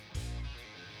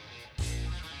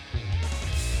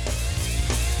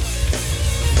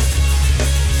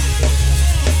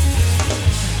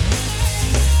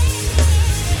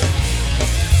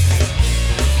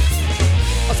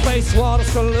water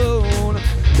saloon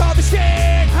called the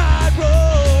Shanghai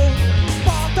Road.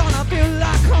 Walked on, I feel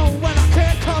like home when I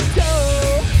can't come to.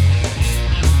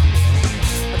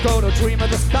 I'm gonna dream of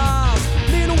the stars,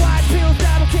 little white pills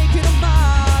that'll take you to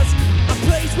Mars. A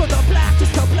place where the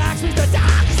blackest of blacks meets the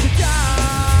darkest of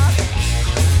dark.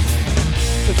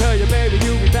 So tell your baby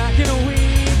you'll be back in a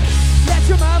week. Let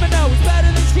your mama know it's better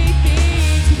than she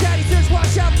thinks. Your daddy says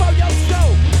watch out for your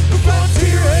soul. The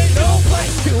frontier ain't no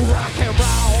place to rock and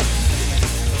roll.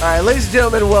 All right, ladies and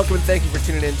gentlemen, welcome and thank you for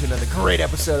tuning in to another great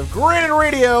episode of Granted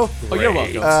Radio. Oh, you're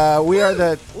welcome. We are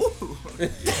the...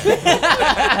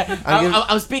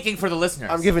 I'm speaking for the listeners.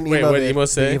 I'm giving Wait, Emo what the, did Emo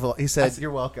say? the evil. He said,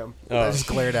 "You're welcome." Oh. I just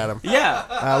glared at him.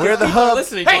 Yeah. We're the People are hub.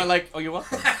 listening, Hey! going like, oh, you're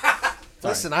welcome.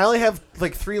 Listen, I only have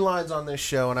like 3 lines on this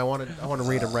show, and I want to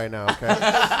read them right now. Okay.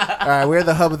 All right, we're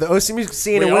the hub of the OC music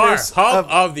scene. We and are winners hub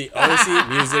of the OC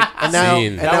music and now,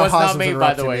 scene. And That now was not Hazem's me,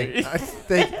 by the interrupting way. me.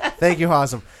 Thank you,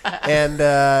 Hazem. And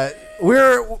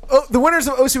we're the winners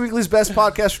of OC Weekly's Best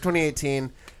Podcast for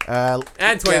 2018. And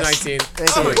 2019.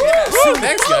 Thank you.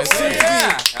 Thanks, guys.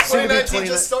 Yeah. Soon to be 2019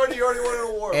 just started. You already won an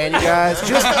award. And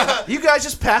you guys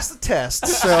just passed the test.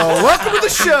 So welcome to the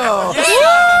show.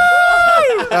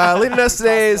 Leading us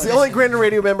today is the only Granted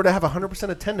Radio member to have 100%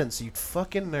 attendance. You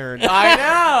fucking nerd. I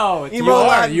know. It's Emo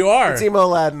Aladdin. You are. It's Emo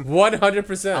Aladdin.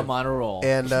 100%. I'm on a roll.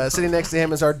 And sitting next to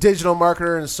him is our digital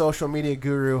marketer and social media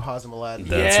guru, Hazem Aladdin.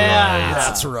 That's Yeah.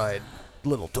 That's right.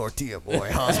 Little tortilla boy,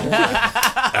 Hazem.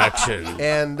 Action.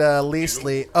 And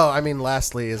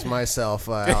lastly is myself,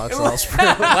 Alex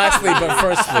Ellsberg. Lastly, but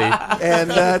firstly.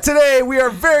 And today we are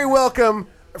very welcome.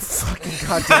 Fucking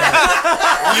goddamn.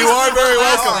 You are very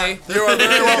welcome. You are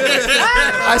very welcome.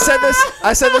 I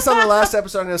said this on the last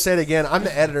episode. I'm going to say it again. I'm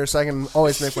the editor, so I can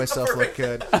always make myself look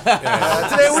good.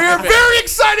 Today we are very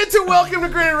excited to welcome to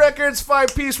Granted Records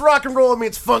 5-piece rock and roll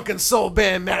meets funk and soul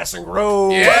band Madison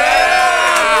Grove.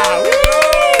 Yeah!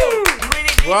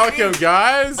 Welcome,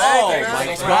 guys.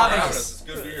 Thanks for having us. It's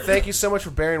good to be here. Thank you so much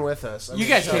for bearing with us. You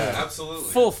guys came Absolutely.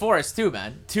 full force, too,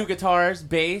 man. 2 guitars,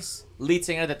 bass, lead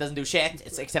singer that doesn't do shit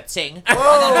except sing. Come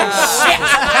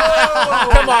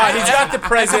on, he's got the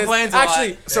presence.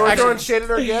 Actually, So we're throwing shade at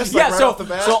our guests Yeah, right so- off the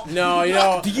bat? so- no, you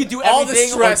know, Do you do all the everything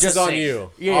or stress just is on sing? you.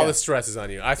 Yeah. All the stress is on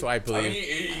you. That's what I I believe. mean,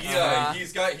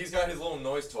 he's got his little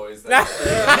noise toys. That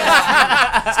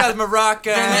He's got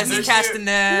maracas, They're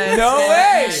castanets. No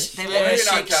way. They let me You're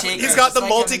not shake. Catholic. He's got the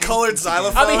multicolored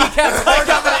xylophone. I mean, he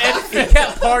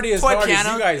can't party as Toy hard as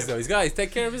piano. you guys, though. He's taking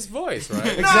care of his voice,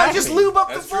 right? Nah, just lube up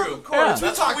That's the vocal true. cords. Yeah.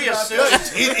 That's what we he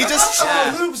just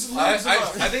lubes I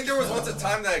up. think there was once a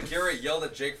time that Garrett yelled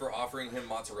at Jake for offering him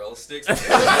mozzarella sticks. Oh,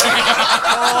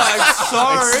 I'm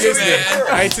sorry, Excuse me.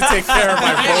 I need to take care of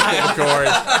my vocal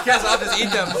cords. Because I'll just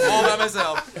eat them all by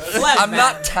myself. I'm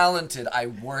not talented. I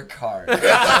work hard.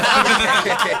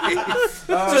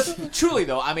 So, truly,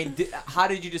 though, I mean, how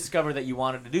did you discover that you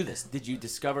wanted to do this? Did you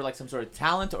discover, like, some sort of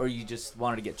talent, or you just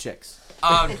wanted to get chicks?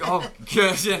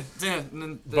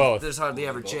 Both. There's hardly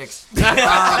ever chicks.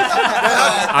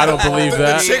 I don't believe the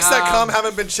that. chicks that come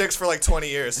haven't been chicks for like 20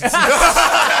 years.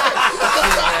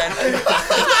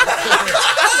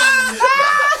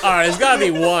 All right, there's got to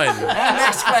be one.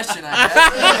 Next question, I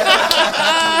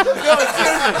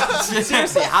guess.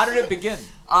 Seriously, how did it begin?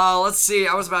 Let's see.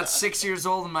 I was about 6 years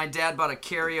old, and my dad bought a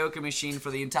karaoke machine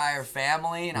for the entire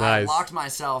family, and I Nice. locked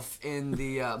myself in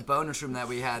the bonus room that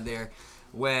we had there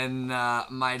when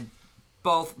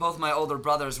both my older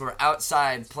brothers were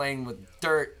outside playing with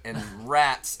dirt and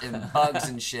rats and bugs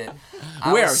and shit.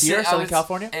 Where? Here, Southern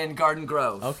California? In Garden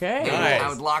Grove. Okay. And Nice. I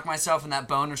would lock myself in that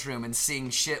bonus room and sing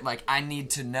shit like "I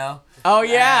Need to Know." Oh,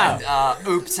 yeah. And,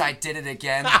 "Oops, I did it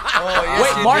again."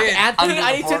 Wait, Mark Anthony, Under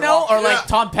I the need to know? boardwalk. Or, like,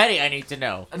 Tom Petty, I need to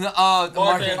know?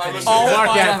 Mark Anthony. Oh,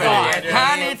 Mark Anthony.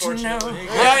 I need to know.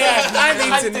 Yeah,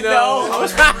 I need to know.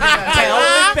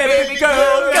 Tell me, baby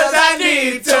girl, because I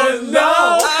need to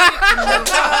know.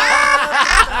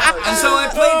 And so I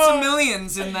played some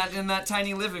millions in that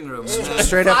tiny living room.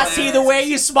 Straight up. I see the way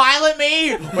you smile at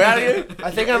me.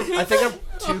 I think I'm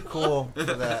too cool for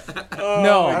that.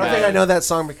 No, I don't think I know that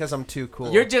song because I'm too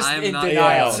cool. You're just I am in not-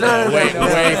 denial. Yeah, way too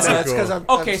That's cool. because I'm.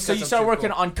 Okay, so you started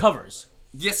working on covers.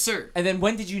 Yes, sir. And then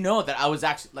when did you know that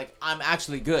I'm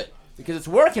actually good? Because it's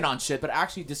working on shit, but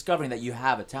actually discovering that you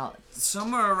have a talent.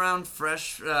 Somewhere around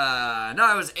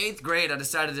I was 8th grade. I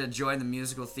decided to join the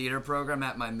musical theater program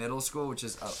at my middle school, which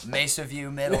is Mesa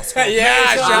View Middle School.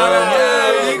 Yeah, shout out.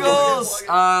 Yeah, Eagles.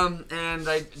 And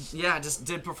I just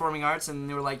did performing arts, and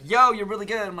they were like, "Yo, you're really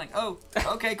good." I'm like, "Oh,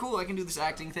 okay, cool. I can do this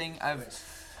acting thing."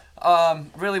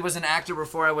 really was an actor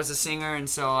before I was a singer, and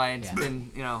so I'd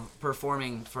been,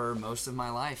 performing for most of my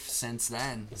life since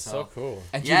then. So cool.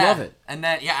 And you love it. And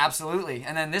then, absolutely.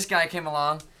 And then this guy came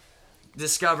along,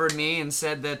 discovered me, and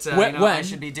said that When? I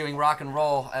should be doing rock and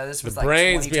roll. This was The like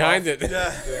brains 2012. behind it.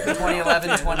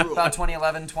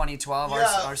 2011, 2012,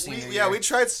 our senior year. we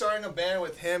tried starting a band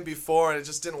with him before, and it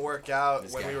just didn't work out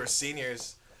when we were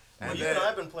seniors. Well, you and I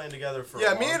have been playing together for a me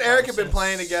long and time, Eric have been since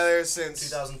playing together since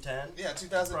 2010. Yeah,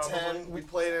 2010. Probably. We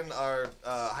played in our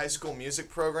high school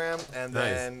music program, and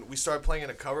then we started playing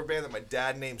in a cover band that my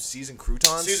dad named Seasoned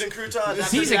Croutons. Seasoned Croutons.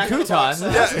 Seasoned Croutons?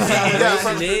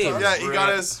 He got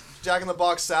us Jack in the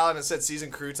Box salad and said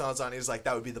Seasoned Croutons on it. He was like,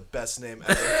 that would be the best name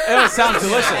ever. It sounds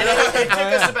delicious. And it took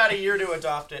us about a year to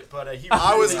adopt it, but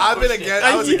I was against it.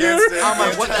 I was against it. I'm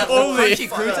like, what the crunchy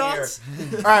croutons?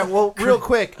 All right, well, real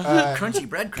quick, Crunchy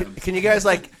breadcrumbs. can you guys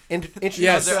introduce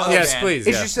Yes, yourselves? yes, please.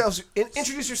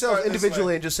 Introduce yourselves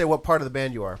individually and just say what part of the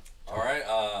band you are. All right,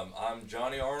 I'm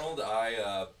Johnny Arnold.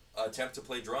 I attempt to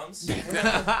play drums.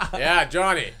 Yeah,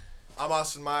 Johnny. I'm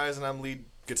Austin Myers, and I'm lead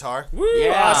guitar. Woo,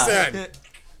 Yeah. Austin.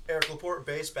 Eric Laporte,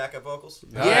 bass, backup vocals.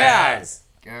 Yes.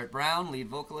 Garrett Brown, lead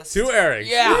vocalist. Two Erics.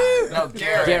 Yeah. No,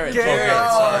 Garrett. Garrett.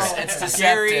 It's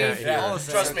deceptive.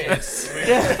 Trust me,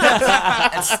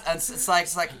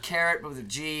 It's like a carrot with a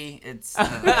G. It's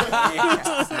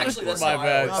Actually, that's My how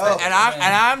bad. I always and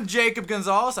I'm Jacob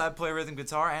Gonzalez. I play rhythm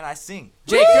guitar and I sing.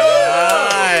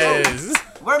 Nice.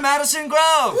 we're Madison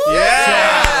Grove.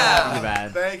 Yeah. Pretty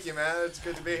bad. Thank you, man. It's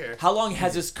good to be here. How long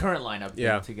has this current lineup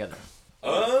been together?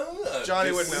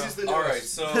 Johnny would this- know. All right,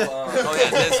 so Oh yeah,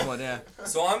 this one, yeah.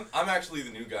 so I'm actually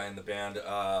the new guy in the band.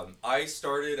 I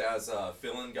started as a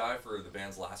fill-in guy for the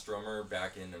band's last drummer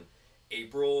back in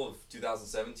April of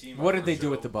 2017. What did they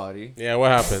do with the body? Yeah, what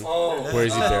happened? Oh,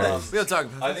 Where's he buried? We'll talk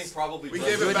about I think probably We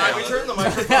drugs gave it and back. leather. We turned the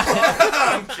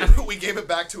microphone. We gave it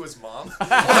back to his mom.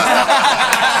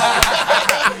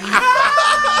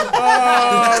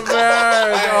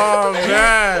 Oh,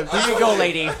 man. Here you go,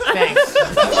 lady. Thanks.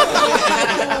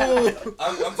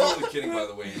 I'm totally kidding, by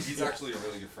the way. He's actually a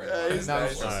really good friend. of mine. he's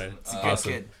nice. All right. Awesome.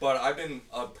 Awesome. But I've been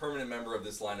a permanent member of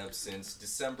this lineup since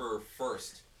December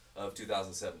 1st of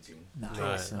 2017.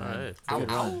 Nice. All right. Good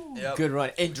run. Yep. Good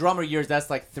run. In drummer years, that's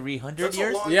like 300 That's a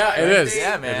years? long Yeah, time. it is.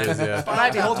 Yeah, man. It is, yeah. I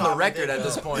might be holding the record at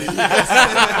this point. With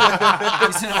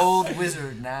He's an old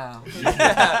wizard now.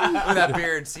 that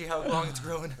beard, see how long it's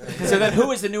growing. So then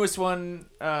who is the newest one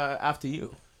after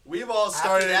you? We've all After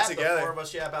started that, it the together. four of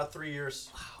us, about 3 years.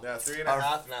 Yeah,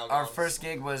 3.5 now. Our gone. first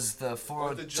gig was the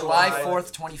Fourth of July July.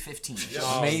 4th, 2015.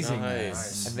 Amazing.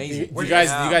 Nice. Amazing. You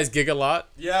guys gig a lot?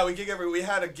 Yeah, we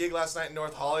had a gig last night in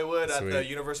North Hollywood at the Sweet.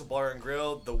 Universal Bar and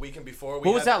Grill the weekend before.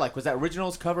 What was that like? Was that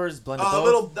originals, covers, blended A both?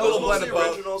 little That was blend mostly of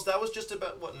both. originals. That was just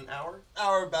about, what, an hour?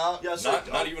 Hour about. Yeah, so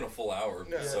Not even a full hour.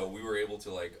 Yeah. So we were able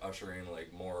to like usher in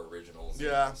like more originals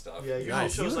Yeah. and stuff. Yeah, usually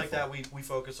Nice. shows like that, we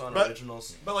focus on But-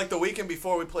 originals. But like the weekend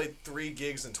before, we played 3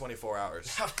 gigs in 24 hours.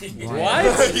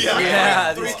 What?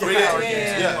 Yeah, Three these- gigs.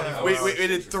 Yeah, we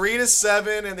did 3 to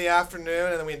 7 in the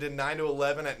afternoon, and then we did 9 to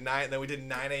 11 at night, and then we did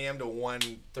 9 a.m. to 1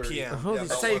 p.m. Holy Yeah,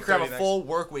 That's about how you cram 1:30 a next- full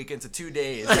work week into 2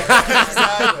 days.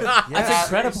 Exactly. That's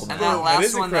incredible. And man. then the last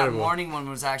is one, incredible. that morning one,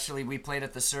 was actually, we played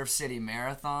at the Surf City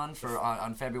Marathon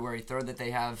on February 3rd that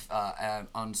they have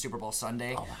on Super Bowl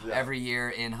Sunday every year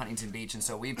in Huntington Beach. And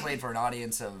so we played for an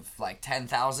audience of like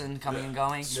 10,000 coming and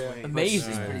going. Amazing.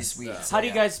 Which is pretty sweet. So, How do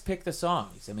you guys pick the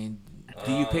songs? I mean,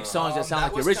 do you pick songs that sound that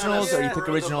like was the originals, kinda or you pick spur of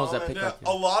the originals that moment. pick like?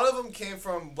 A lot of them came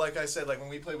from, like I said, like when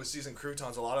we played with Seasoned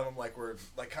Croutons, a lot of them like were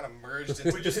like kind of merged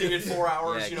into. We just needed 4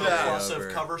 hours, Yeah. plus over.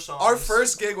 of cover songs. Our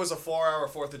first gig was a 4-hour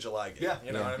 4th of July gig. Yeah.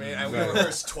 You know what I mean? And we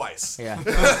rehearsed twice. Yeah.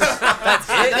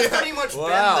 That's pretty much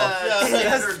Wow. been the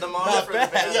standard, the motto for the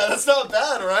band. Yeah, that's not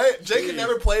bad, right? Jake had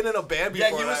never played in a band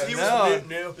Yeah, before. he was No.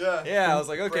 new. Yeah. Yeah, I was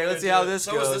like, okay, let's see how this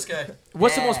so goes. was this guy.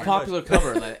 What's the Yeah. most popular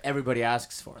cover that everybody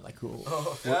asks for? Like who?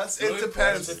 It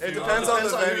depends. It depends on the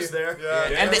Depends on venue. who's there.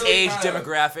 Yeah. And the age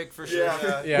demographic for sure.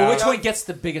 Yeah. Yeah. Well, which one gets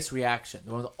the biggest reaction?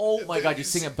 The one with, oh my god, you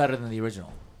sing it better than the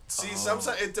original. See,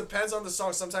 sometimes it depends on the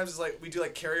song. Sometimes it's like we do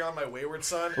like "Carry On My Wayward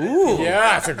Son," Ooh. Yeah,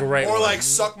 that's a great or one. like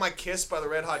 "Suck My Kiss" by the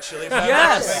Red Hot Chili Peppers.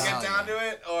 Yes. If we get down to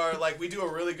it, or like we do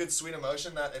a really good "Sweet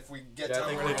Emotion" that if we get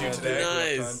down, we're gonna do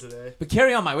today. Nice. But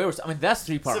Carry On My Wayward Son, I mean, that's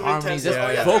 3-part Some harmonies. intense-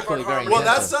 That's yeah. vocally very Well, that's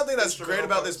intensive. something that's great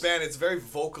about this band. It's very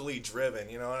vocally driven.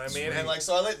 You know what I mean? And like,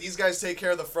 so I let these guys take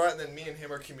care of the front, and then me and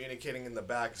him are communicating in the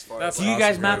back as far That's as. Do you awesome,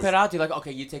 guys map guys. it out? Do you like,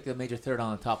 okay, you take the major third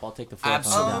on the top, I'll take the fourth on the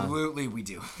down? Absolutely, we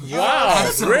do. Wow,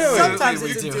 Absolutely, Really? Sometimes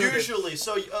we it's do. Usually,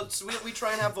 so we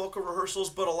try and have vocal rehearsals,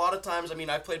 but a lot of times, I mean,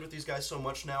 I've played with these guys so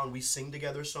much now, and we sing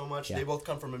together so much. Yeah. They both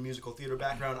come from a musical theater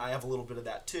background. I have a little bit of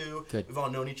that too. Good. We've all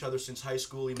known each other since high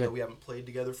school, even Good. though we haven't played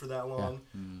together for that long.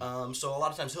 So a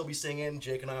lot of times he'll be singing,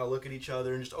 Jake and I will look at each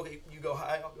other and just, okay, you go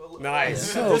high, I'll go low.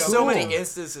 Nice. Yeah. There's so cool. many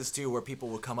instances too where people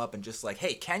will come up and just like,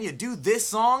 hey, can you do this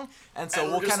song? And so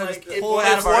And we'll we're just kind of like, just if pull it one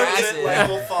out of our knows it, asses. like,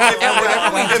 we'll follow And along.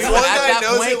 whatever we If do one at guy that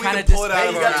knows point it, we kind can of just pull it out Hey,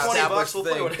 of you our got ass. $20, we'll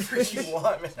play whatever you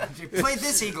want, man. Play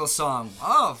this Eagles song.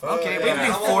 Oh, okay. We yeah. can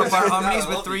do I'm 4-part always- harmonies I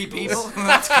with love 3 Eagles. people.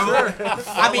 That's cool.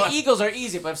 I mean, Eagles are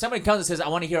easy, but if somebody comes and says, "I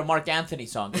want to hear a Mark Anthony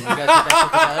song," can you guys put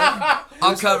that together?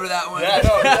 I'll cover that one. Yeah,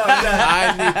 no,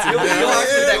 I need to know. You'll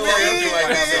actually that karaoke like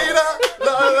yourself.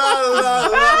 La, la, la,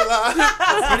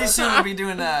 la, la. Pretty soon we'll be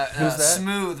doing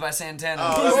Smooth by Santana.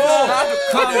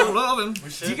 Oh, Loving.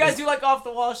 Do you guys do like off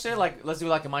the wall shit? Like, let's do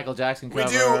like a Michael Jackson cover.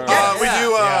 We do. or- We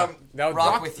do. That would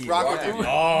Rock with you. Rock with you.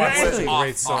 Oh, that's a Really?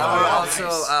 great song.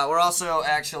 We're also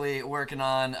actually working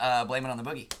on Blame It on the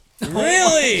Boogie.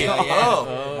 Really?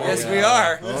 Oh, yes, we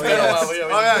are. Oh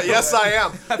yeah, yes I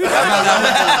am.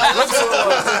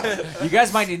 You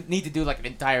guys might need to do like an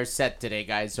entire set today,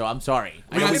 guys. So I'm sorry.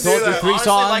 I know can we do told you that. 3 Honestly,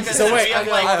 songs. like I So said, wait, we have,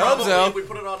 like, I hope probably, so. if we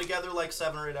put it all together, like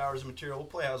 7 or 8 hours of material. We'll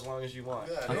play as long as you want.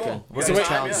 Okay. We're So, gonna wait,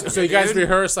 challenge you. so you guys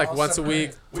rehearse like once a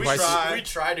week, We twice? try. We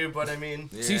try to, but I mean,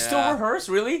 So you still rehearse,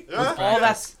 really? Yeah. With all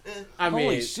that. I Holy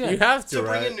mean, shit. you have to, to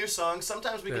bring in right? new songs.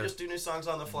 Sometimes we can Yeah. just do new songs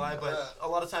on the fly, but a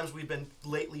lot of times we've been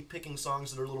lately picking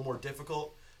songs that are a little more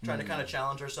difficult, trying to kind of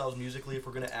challenge ourselves musically if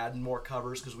we're going to add more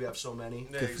covers because we have so many.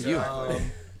 Yeah, Good for you. exactly.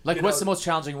 Like, You what's know- the most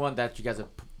challenging one that you guys have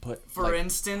put? For like,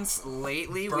 instance,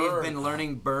 lately we've Burn. been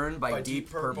learning Burn by Deep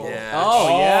Purple. Yeah.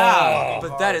 Oh yeah.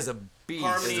 But that is a beast.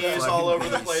 Harmony It's is a all fucking over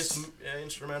the beast. place,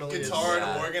 instrumentally. Guitar it's-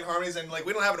 and organ harmonies, and like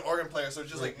we don't have an organ player, so it's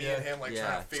just like me Yeah. and him like Yeah.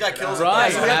 trying to This figure guy it kills out. it.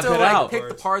 Right. So we have Map to it like out. pick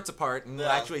the parts apart and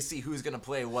Yeah. actually see who's gonna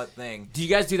play what thing. Do you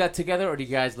guys do that together, or do you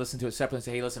guys listen to it separately and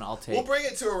say, "Hey, listen, I'll take"? We'll bring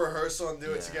it to a rehearsal and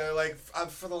do it together. Like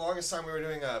for the longest time, we were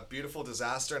doing a Beautiful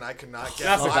Disaster, and I could not get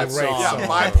That's a my, great song.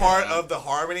 my part of the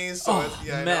harmonies. So Oh, it's,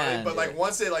 yeah, man. but like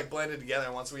once they like blended together,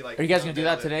 and once we like. Are you guys gonna do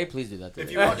that it- today? Please do that today.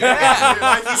 If you want, Yeah,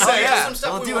 like you Oh, said, yeah. Some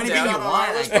stuff We'll we do won't anything put you on our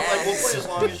want, list, I but like we'll guess. play as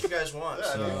long as you guys want.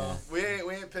 Yeah, So. no,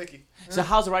 we ain't picky. So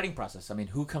how's the writing process? I mean,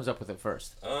 who comes up with it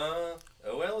first?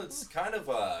 Well, it's kind of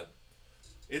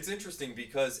it's interesting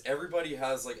because everybody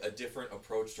has like a different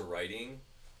approach to writing.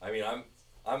 I mean,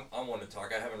 I'm one to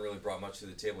talk. I haven't really brought much to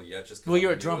the table yet. Just 'cause Well, I'm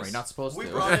you're a the drummer. newest. You're not supposed We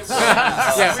to. brought him.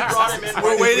 Yeah. We brought him in.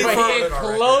 We're waiting But for-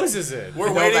 he closes it. We're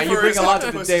No, waiting but for you bring his a lot to the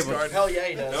octopus's table. garden. Hell yeah,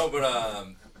 he does. No,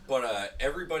 but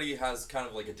everybody has kind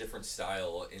of like a different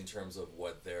style in terms of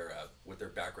what their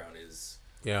background is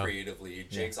Yeah. creatively.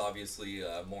 Jake's obviously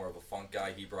more of a funk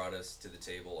guy. He brought us to the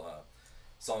table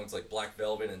songs like Black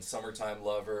Velvet and Summertime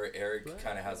Lover. Eric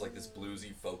kind of has like this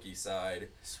bluesy, folky side,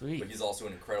 Sweet. but he's also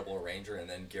an incredible arranger. And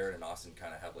then Garrett and Austin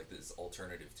kind of have like this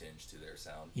alternative tinge to their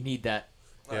sound. You need that.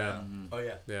 Yeah. Oh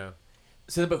yeah. Yeah.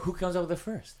 So, but who comes up with it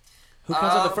first? Who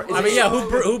comes up with the first? I mean, yeah.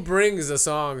 Who brings a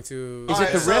song to? Is it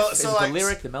Alright, the so- riff? Is so, it like, the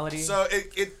lyric? The melody? So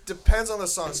it depends on the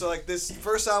song. So like this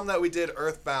first album that we did,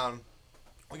 Earthbound,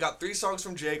 we got 3 songs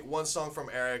from Jake, 1 song from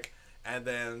Eric, and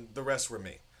then the rest were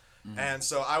me. And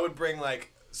so I would bring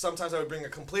like sometimes I would bring a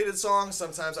completed song.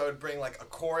 Sometimes I would bring like a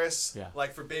chorus. Yeah.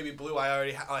 Like for Baby Blue,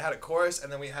 I had a chorus,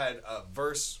 and then we had a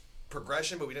verse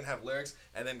progression, but we didn't have lyrics.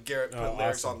 And then Garrett put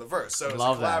lyrics awesome. on the verse. So it was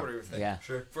Love a that. collaborative thing. Yeah.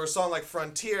 Sure. For a song like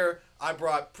Frontier, I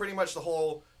brought pretty much the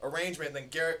whole arrangement,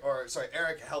 and then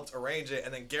Eric helped arrange it,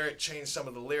 and then Garrett changed some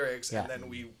of the lyrics, Yeah. and then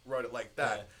we wrote it like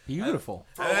that. Beautiful.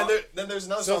 And then there's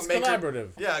another So song, it's collaborative.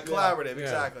 Yeah, collaborative, Yeah.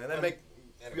 exactly. And then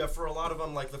Yeah, for a lot of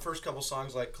them, like the first couple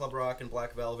songs, like Club Rock and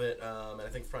Black Velvet, and I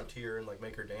think Frontier and like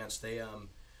Make Her Dance,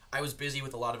 I was busy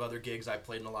with a lot of other gigs. I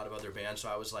played in a lot of other bands, so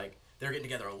I was like, they're getting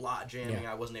together a lot, jamming.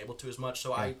 Yeah. I wasn't able to as much,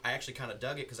 so I actually kind of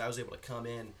dug it because I was able to come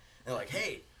in and like,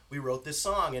 hey, we wrote this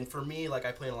song. And for me, like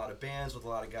I play in a lot of bands with a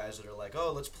lot of guys that are like,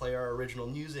 oh, let's play our original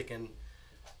music, and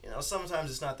you know,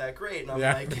 sometimes it's not that great, and I'm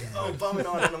Yeah. like, oh, bumming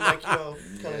on it, and I'm like, you know,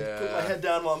 kind of put my head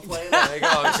down while I'm playing. There you go.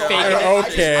 So I'm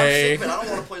sick of it. I don't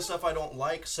want to play stuff I don't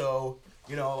like, so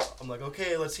you know, I'm like,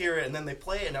 okay, let's hear it, and then they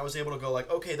play it, and I was able to go like,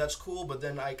 okay, that's cool, but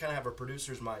then I kind of have a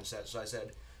producer's mindset, so I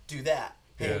said, do that.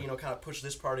 Hey, Yeah. you know, kind of push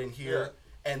this part in here,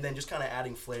 and then just kind of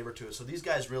adding flavor to it. So these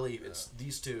guys really, it's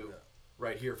these two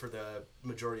right here for the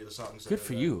majority of the songs. Good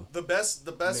for you. the best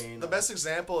Main, the best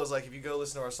example is like if you go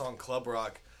listen to our song Club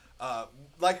Rock,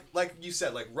 like you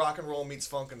said, like rock and roll meets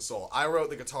funk and soul. I wrote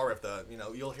the guitar riff,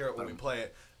 you'll hear it when we play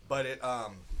it, but it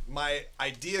my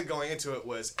idea going into it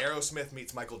was Aerosmith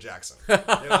meets Michael Jackson. You know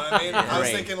what I mean? I was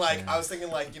thinking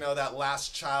like, you know, that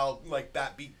Last Child, like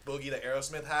that beat boogie that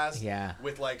Aerosmith has,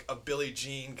 with like a Billie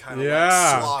Jean kind of like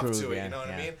slop to it. You know what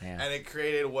I mean? Yeah. And it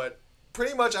created what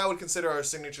pretty much I would consider our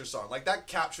signature song. Like that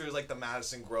captures like the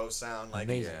Madison Grove sound, like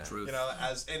you know,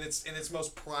 as in its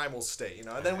most primal state. You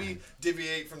know, and then we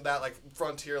deviate from that, like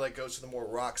Frontier like goes to the more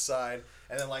rock side.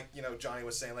 And then, like, you know, Johnny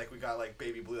was saying, like, we got, like,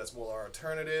 Baby Blue, that's more our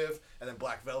alternative. And then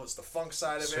Black Velvet's the funk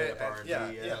side of straight it. Up R&B,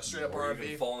 yeah, straight up or R&B.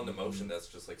 even Fall Into Motion, that's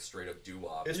just, like, straight up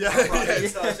doo-wop. It's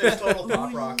total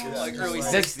pop rock. It's like early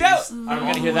 60s. I'm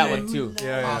going to hear that one, too.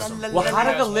 Awesome. Well, how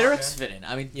do the lyrics fit in?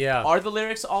 I mean, are the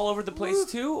lyrics all over the place,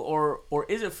 too? Or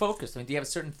is it focused? I mean, do you have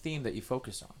a certain theme that you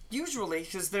focus on? Usually,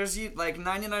 because there's, like,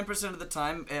 99% of the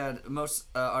time, most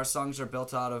our songs are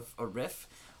built out of a riff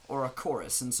or a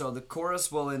chorus, and so the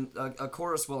chorus will a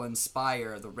chorus will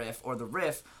inspire the riff, or the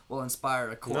riff will inspire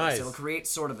a chorus. Nice. It'll create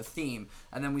sort of a theme,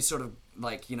 and then we sort of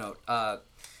like, you know,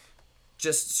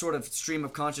 just sort of stream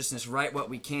of consciousness, write what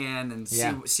we can, and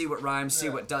see what rhymes, see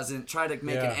what doesn't, try to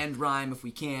make an end rhyme if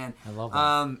we can. I love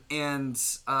that. And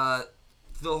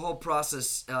the whole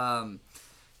process.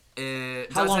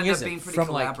 It How does long end is up it being pretty from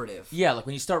collaborative. like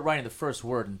when you start writing the first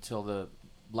word until the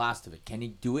last of it? Can you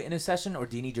do it in a session, or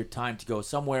do you need your time to go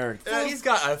somewhere? He's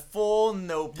got a full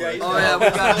notebook. We got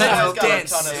a ton of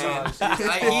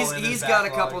songs. He's got a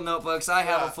couple notebooks. I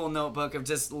have a full notebook of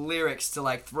just lyrics to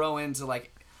like throw into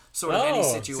like sort of any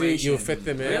situation. So you fit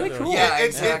them in. Really cool. Yeah, It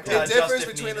exactly. differs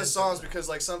between the songs because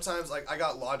like sometimes like I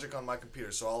got Logic on my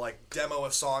computer, so I'll like demo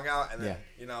a song out and then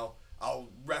you know I'll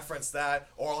reference that,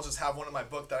 or I'll just have one in my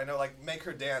book that I know, like Make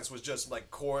Her Dance was just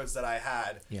like chords that I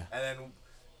had, and then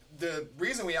the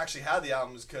reason we actually had the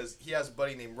album is because he has a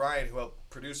buddy named Ryan who helped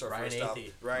produce our first album.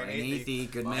 Ryan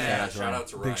Athey, good man. Shout out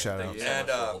to Ryan. Big shout out. Thank you so much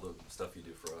for all the stuff you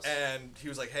do for us. And he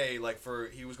was like, hey, like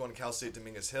he was going to Cal State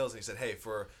Dominguez Hills, and he said, hey,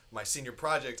 for my senior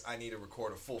project, I need to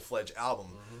record a full-fledged album.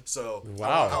 So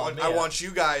I want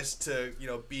you guys to, you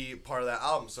know, be part of that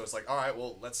album. So it's like, all right,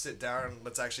 well, let's sit down and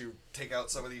let's actually take out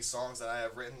some of these songs that I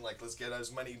have written. Like, let's get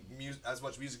as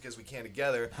much music as we can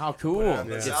together. How cool!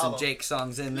 Get some Jake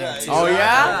songs in there. Yeah, Oh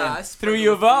yeah, through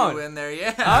your phone in there,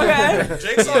 Okay.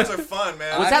 Jake songs are fun,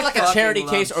 man. Was that like a charity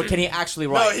case, or can he actually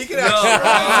write? No, he can actually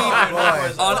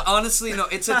write. Honestly, no.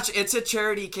 It's a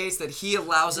charity case that he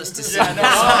allows us to sing.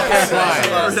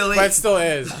 Really? But it still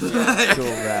is. Cool,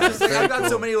 man. I've got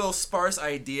so many little sparse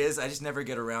ideas. I just never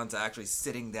get around to actually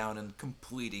sitting down and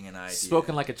completing an idea.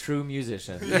 Spoken like a true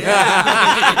musician.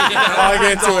 I'll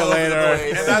get to it later.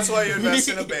 And that's why you invest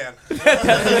in a band.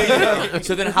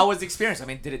 So then, how was the experience? I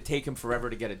mean, did it take him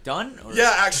forever to get it done? Or?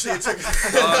 Yeah, actually, it took.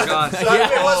 Oh god.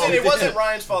 It wasn't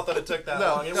Ryan's fault that it took that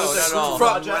long. It was not at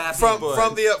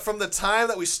all. From the time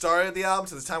that we started the album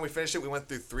to the time we finished it, we went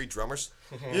through 3 drummers.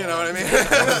 You know what I mean?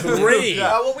 3.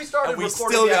 Yeah, well, we started we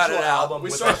recording still the got actual it out. album. We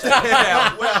with started,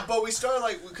 us. but we started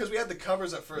like because we had the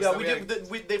covers at first. Yeah, that we had-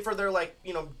 did. They for their like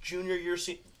junior year,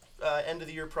 end of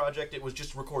the year project. It was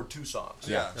just record 2 songs.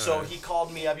 Yeah. So he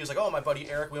called me up. He was like, "Oh, my buddy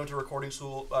Eric. We went to recording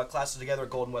school classes together at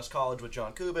Golden West College with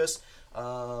John Kubis,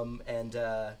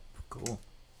 Cool.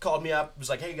 Called me up. Was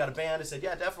like, "Hey, you got a band?" I said,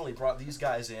 "Yeah, definitely." Brought these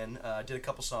guys in. Did a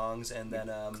couple songs, and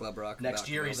then Club Rock next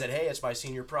year he said, "Hey, it's my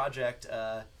senior project.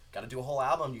 Got to do a whole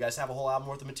album. You guys have a whole album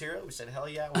worth of material?" We said, "Hell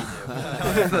yeah, we do."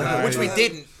 Which we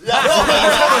didn't. He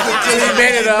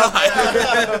made it up.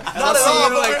 Not at all.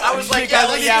 But I was like,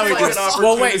 "Yeah, we do."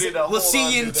 Well, wait. We'll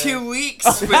see you in 2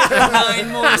 weeks with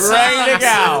 9 more songs. Ready to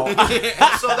go.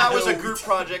 So that was a group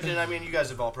project, and I mean, you guys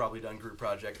have all probably done group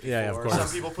projects before. Yeah, of course. Some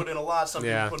people put in a lot, some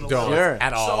people put in a don't lot. Sure.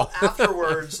 at all. So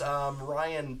afterwards,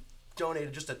 Ryan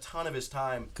donated just a ton of his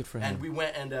time. Good for him. And we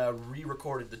went and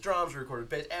re-recorded the drums, re-recorded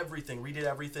bass, everything, redid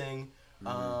everything,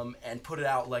 and put it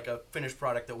out like a finished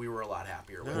product that we were a lot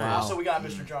happier with. Wow. Also, we got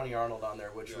Mr. Johnny Arnold on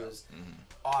there, which was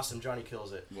awesome. Johnny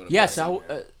kills it. Yeah. So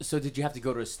did you have to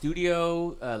go to a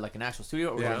studio, like an actual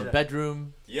studio, or a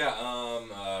bedroom?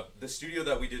 Yeah, the studio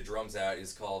that we did drums at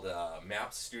is called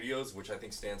MAPS Studios, which I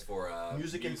think stands for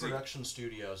Music and Production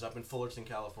Studios up in Fullerton,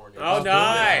 California. Oh,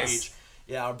 nice.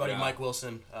 Yeah, our buddy Mike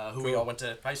Wilson, who we all went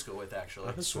to high school with, actually.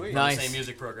 That's sweet. Nice. The same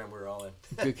music program we were all in.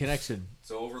 Good connection.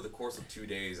 So over the course of 2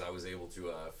 days, I was able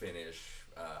to finish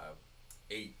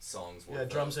 8 songs worth Yeah,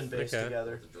 drums and bass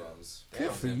together. The drums. Good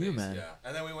Drums for and you, bass, man. Yeah.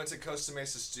 And then we went to Costa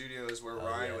Mesa Studios where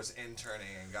Ryan was interning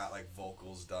and got like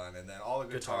vocals done, and then all the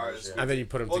guitars. And then you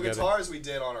put them together. Guitars we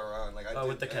did on our own. Like I did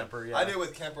with the Kemper, yeah. I did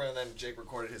with Kemper, and then Jake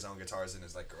recorded his own guitars in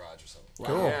his like garage or something.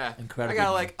 Cool. Yeah. Incredible. I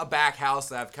got like a back house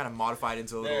that I've kind of modified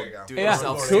into a There you little go.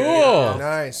 do-it-yourself Yeah, studio. cool.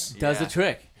 Nice. Does the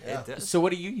trick. It does. So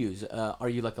what do you use? Are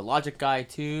you like a Logic guy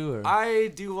too? Or? I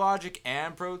do Logic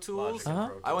and Pro Tools. Logic and Uh-huh.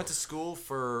 Pro I went to Tools. school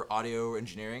for audio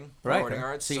engineering, Right. recording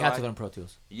arts. So you had to I- learn Pro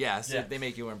Tools. Yes, Yeah. they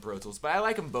make you learn Pro Tools, but I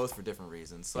like them both for different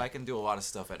reasons. So I can do a lot of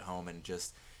stuff at home and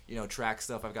just, track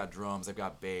stuff. I've got drums, I've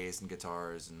got bass and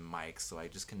guitars and mics, so I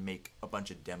just can make a bunch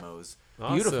of demos.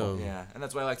 Beautiful. Yeah, and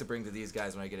that's what I like to bring to these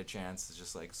guys when I get a chance. It's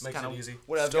just like Makes kind it of easy.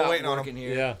 Still waiting on working him.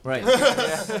 here. Yeah. Right.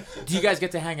 Do you guys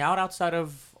get to hang out outside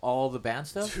of all the band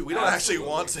stuff? Dude, we don't actually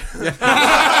want to.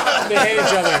 They hate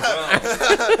each other.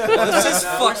 This is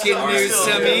fucking news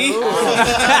to me.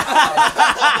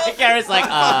 Garrett's like,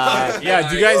 Yeah,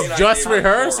 do you guys just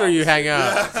rehearse or you hang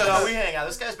out? No, we hang out.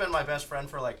 This guy's been my best friend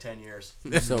for like 10 years.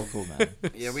 so cool, man.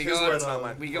 Yeah, we His go words, on. not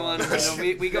mine. We go on. We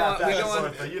go Yeah, on. We back go and on.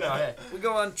 forth, but hey. We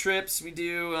go on trips. We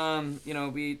do,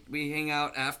 we hang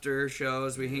out after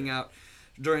shows. We hang out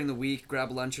during the week,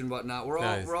 grab lunch and whatnot. We're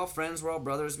all friends. We're all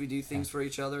brothers. We do things for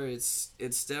each other.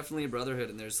 It's definitely a brotherhood,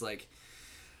 and there's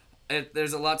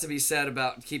a lot to be said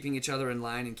about keeping each other in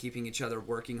line and keeping each other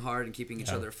working hard and keeping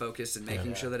each other focused and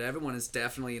making sure that everyone is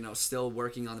definitely still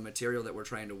working on the material that we're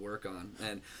trying to work on.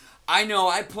 And I know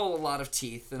I pull a lot of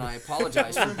teeth, and I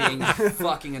apologize for being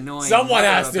fucking annoying. Someone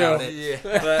has to. about it.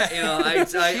 But I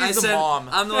She's the said, mom.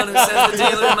 I'm the one who sends the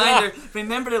daily reminder.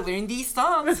 Remember to learn these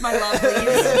songs, my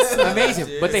lovelies.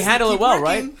 Amazing. But they handle it Keep well,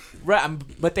 working. right? Right.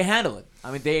 But they handle it.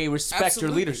 I mean, they respect Absolutely.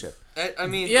 your leadership. I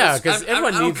mean, Yeah, it's- 'cause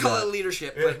everyone I don't needs call that. it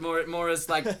leadership, but more as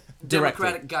like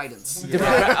democratic guidance. Honestly,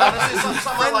 something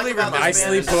I like about this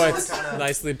Nicely band put. is kinda-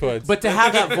 Nicely put. But to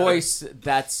have that voice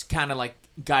that's kind of like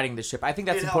guiding the ship, I think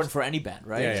that's It important helps. for any band,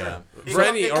 right? Yeah. It, For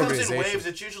any it comes in organization. waves.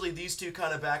 It's usually these two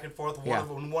kind of back and forth.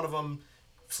 One of them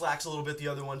slacks a little bit, the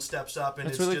other one steps up, and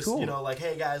That's it's really just cool. like,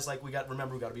 hey guys, like we got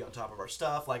to be on top of our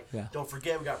stuff. Like, don't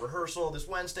forget we got rehearsal this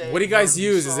Wednesday. What do you guys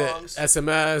Learn these use? Is it songs.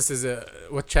 SMS? Is it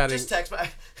what chatting? Just text?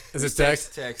 Is it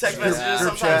text? Text messages,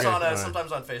 Group sometimes chat. on Alright.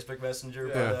 sometimes on Facebook Messenger.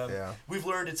 Yeah. But Yeah. we've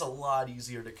learned it's a lot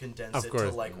easier to condense Of it course.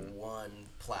 to like one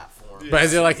platform. But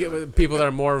is it like people that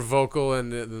are more vocal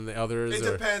than the others? It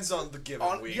or? depends on the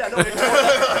given week. Yeah, no,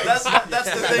 that's the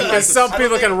thing. Like, Because some I don't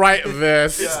people think can write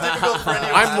this. It's difficult for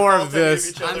anyone. I'm more to of this.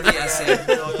 each other I'm the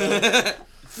feedback.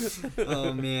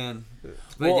 Oh man. But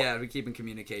Well- yeah, we keep in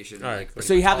communication. All right, like, cool.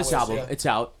 So you have this Always, album. yeah. It's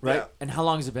out, right? Yeah. And how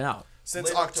long has it been out? Since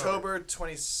Late October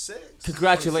 26th.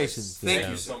 Congratulations. Thank Thank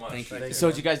you you so much. Thank you. So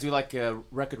did you guys do like a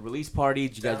record release party?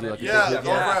 Did you guys do like a Yeah, big- over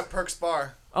at Perks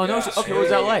Bar. Oh no! Yeah. Okay, what was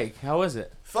that like? How was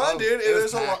it? Fun, dude. It was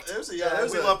was a lot. packed. It was a Yeah,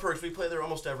 we a- love Perks. We play there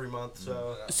almost every month.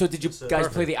 So So did you So- guys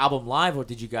Perfect. play the album live, or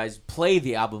did you guys play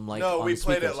the album like? No, on we the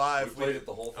played it speakers? We live. played it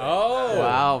the whole thing. Oh.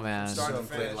 Wow, man. Start to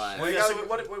played finish. live. Well, We yeah, got-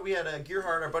 so we had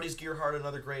Gearhart, our buddies Gearhart,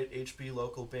 another great HB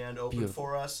local band, open Beautiful.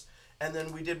 for us. And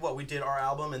then we did our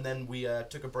album, and then we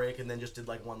took a break, and then just did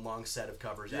like one long set of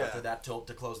covers Yeah. after that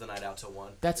to close the night out till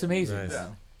 1. That's amazing. Nice.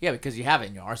 man. Yeah, because you have it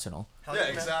in your arsenal. Hell Yeah,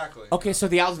 man. exactly. Okay, so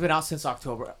the album's been out since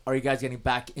October. Are you guys getting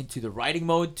back into the writing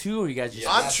mode too, or you guys just?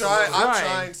 Yeah. I'm trying. I'm Right.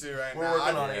 trying to right We're now. working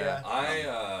I'm- on it.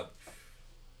 Yeah,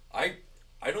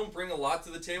 I don't bring a lot to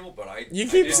the table, but I. You I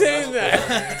keep did saying mess with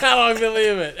that. I don't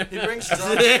believe it. He brings drums.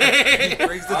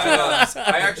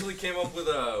 I actually came up with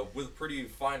a pretty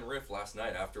fine riff last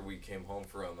night after we came home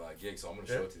from a gig, so I'm gonna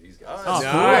show it to these guys. Oh,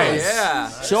 Nice.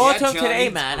 Yeah. Show it to him Johnny. today,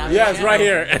 man. I Yeah, mean, it's right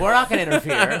here. We're not gonna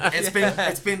interfere.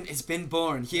 It's been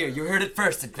born. Here, you heard it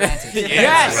first at Granted.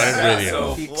 Yes. Right video.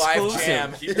 So The Live exclusive.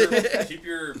 jam. keep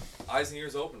your eyes and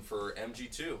ears open for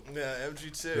MG2. Yeah,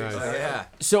 MG2. Nice. Oh, yeah.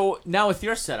 So now with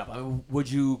your setup, I mean, would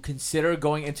you consider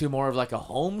going into more of like a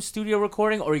home studio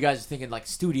recording, or are you guys thinking like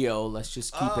studio? Let's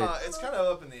just keep it. It's kind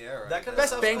of up in the air. Right That kind now. of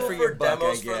stuff's bang cool for your buck,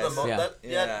 demos I for the guess. mo- Yeah. that-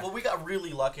 Yeah. Well, we got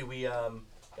really lucky. We got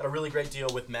a really great deal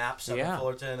with Maps up Yeah. in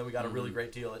Fullerton, and then we got a really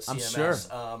great deal at I'm CMS.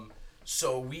 sure.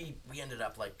 So we ended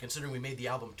up like considering we made the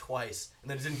album twice, and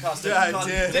then it didn't cost Yeah, it it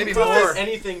did. Maybe cost us more.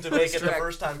 anything to make it the Track.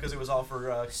 first time because it was all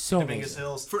for So Dominguez amazing.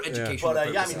 Hills. For educational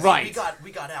But yeah, I mean, purposes. Right.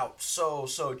 we got out so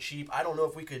cheap. I don't know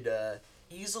if we could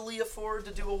easily afford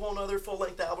to do a whole nother full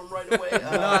length album right away.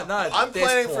 Not at I'm this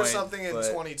planning for point, something in but-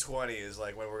 2020 is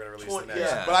like when we're gonna release the 20 next.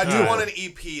 yeah. But I do Alright. want an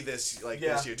EP this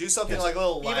Yeah. year. Do something like a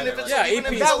little even lighter, if it's Yeah, even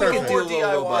EP if is that we can perfect. do Do a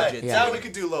little low DIY. budget. Yeah. that we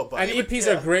could do low And budget. EPs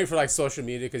yeah. are great for like social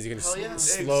media because you can Hell yeah.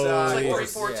 Exactly. slowly. Like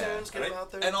Course, 3-4 yeah. tunes, get them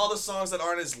out there. And all the songs that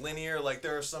aren't as linear, like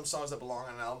there are some songs that belong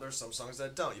on an album, there's some songs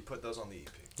that don't. You put those on the EP.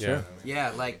 Yeah.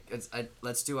 Yeah, like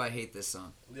let's do I Hate This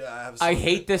Song. Yeah, I have. I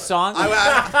hate this song. I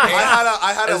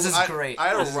had This is great. I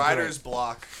had This a is writer's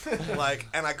block, like,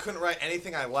 and I couldn't write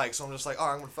anything I like. So I'm just like, oh,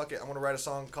 I'm gonna fuck it. I'm gonna write a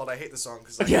song called "I Hate This Song"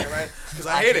 because I can't write because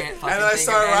I I hate it. can't And fucking then I think of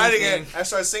started writing anything. it. I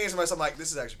started singing to myself. I'm like,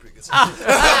 this is actually a pretty good song.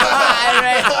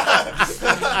 Right.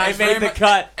 I made the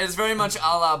cut. It's very much a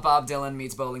la Bob Dylan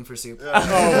meets Bowling for Soup. Oh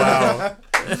wow.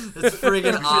 It's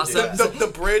friggin' awesome. The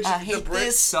bridge. I hate the bridge,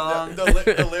 this song.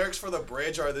 The lyrics for the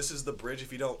bridge are, "This is the bridge.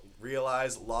 If you don't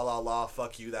realize, la la la,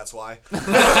 fuck you. That's why." And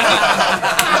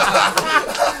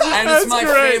it's my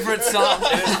great. favorite song.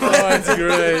 Oh, that's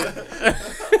great.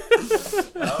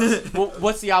 Well,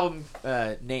 what's the album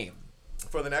name?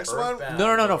 For the next Earthbound. one.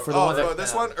 No. For the Oh, one for that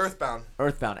this one, Earthbound.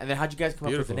 Earthbound. And then how'd you guys come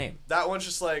up with Beautiful. the name? That one's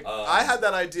just like I had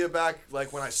that idea back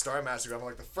like when I started Mastergraph. I'm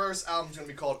like, the first album's gonna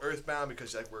be called Earthbound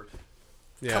because like we're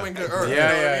Yeah. coming to Earth. Yeah, you know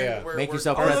what I yeah, mean? yeah. We're- Make we're-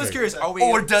 yourself I was present. curious. Are we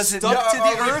Or does it stuck not? to the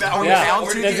Earth? Are we Yeah. bound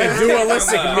to There's the a Earth?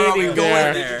 dualistic Are we meaning going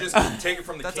there. Did you just take it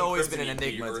from the That's King always Crimson been an EP,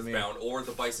 enigma to me. Earthbound, or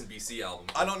the Bison BC album?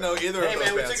 I don't know either Hey of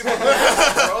man, we those took bands.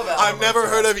 it from the I've never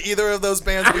heard of either of those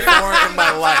bands before in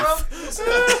my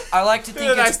life. I like to A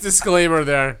think nice it's disclaimer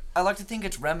there. I like to think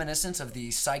it's reminiscent of the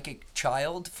Psychic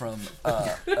Child from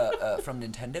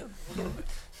Nintendo.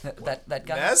 That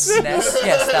guy. Ness?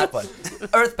 Yes, that one.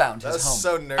 Earthbound is That's home.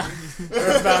 so nerdy.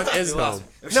 Earthbound is home.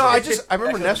 No, I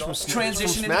remember Ness from Transition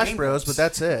into Smash Pink Bros, but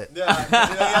that's it. Yeah.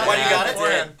 Why you got it?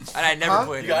 beforehand. And I never Huh?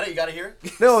 played You got it? You got to hear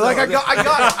it? No, like I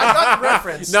got the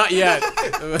reference. Not yet.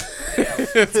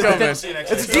 It's coming. See you next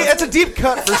It's week. it's a deep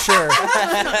cut for sure.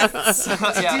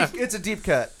 Yeah. It's a deep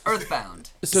cut.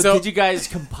 Earthbound. So did you guys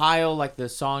compile like the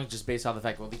songs just based on the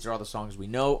fact, well, these are all the songs we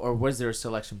know, or was there a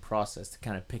selection process to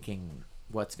kind of picking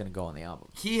what's going to go on the album?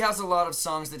 He has a lot of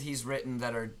songs that he's written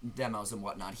that are demos and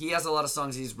whatnot. He has a lot of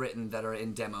songs he's written that are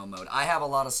in demo mode. I have a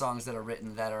lot of songs that are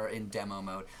written that are in demo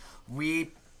mode.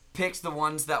 We picked the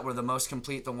ones that were the most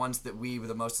complete, the ones that we were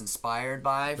the most inspired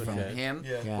by from Okay. him.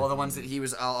 Yeah. Well, the ones that he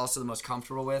was also the most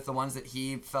comfortable with, the ones that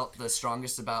he felt the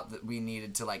strongest about that we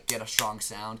needed to like get a strong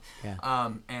sound. Yeah.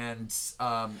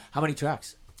 How many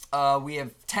tracks? We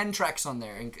have 10 tracks on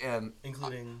there,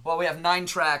 Including... well, we have 9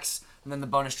 tracks, and then the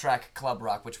bonus track Club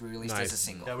Rock, which we released as a Nice.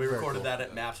 single. Yeah, we recorded that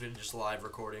at Maps. We did just live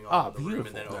recording Oh, on the room,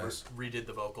 and then beautiful. redid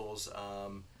the vocals.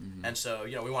 And so,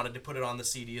 you know, we wanted to put it on the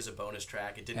CD as a bonus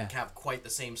track. It didn't Yeah. have quite the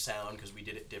same sound because we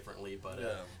did it differently, but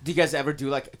Do you guys ever do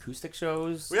like acoustic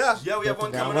shows? Yeah. yeah, we have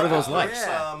one Down. coming What up are those at like?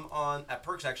 Perks, at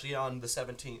Perks actually on the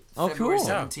 17th. Oh, February cool.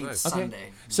 17th, Nice.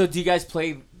 Sunday. So do you guys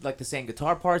play like the same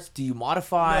guitar parts? Do you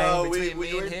modify? No, Between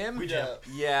me and him? We did.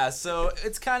 Yeah, so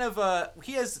it's kind of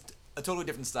he has a totally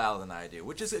different style than I do,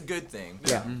 which is a good thing.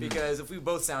 Yeah. Because if we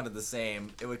both sounded the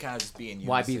same, it would kind of just be in unison.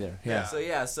 Why be there?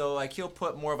 Yeah. So like he'll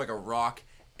put more of like a rock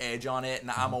edge on it, and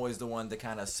I'm always the one to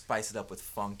kind of spice it up with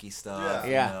funky stuff.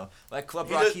 Yeah. Yeah. You know? Like Club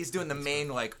He Rock, does- he's doing the main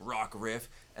like rock riff,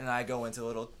 and I go into a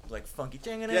little like funky.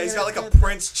 Yeah, he's got like a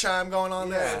Prince chime going on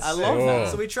there. Yeah. It's I sick. love that.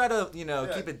 So we try to Yeah.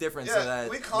 keep it different Yeah, so that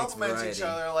we it compliment makes each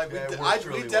variety. other. Like Yeah, it we works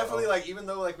really definitely well. like, even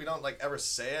though like we don't like ever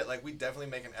say it, like we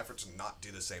definitely make an effort to not do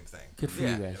the same thing. Good for Yeah.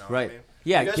 you guys, You know what I right? mean?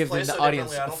 Yeah, You guys give play them the so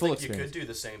audience differently, I a don't full think experience. you could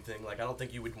do the same thing. Like, I don't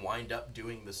think you would wind up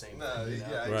doing the same No, thing. you know?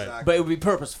 yeah, Right. exactly. But it would be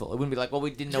purposeful. It wouldn't be like, well,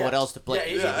 we didn't know what Yeah. else to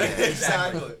play. Yeah, yeah,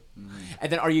 exactly.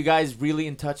 And then, are you guys really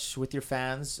in touch with your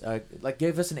fans? Like,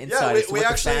 give us an Yeah, insight as to we what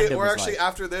actually the fandom we're is actually like.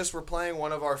 after this we're playing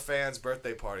one of our fans'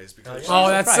 birthday parties because Oh,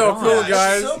 that's so Right on. cool, Yeah,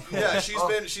 guys. yeah,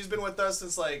 she's been with us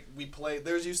since like we played.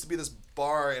 There used to be this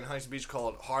bar in Huntington Beach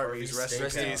called Harvey's. Rest in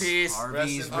Rest in peace. Peace.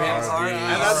 Harvey's, Rest in Rip peace. Harvey.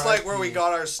 And that's like where we R.I.P.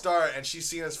 got our start, and she's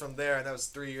seen us from there, and that was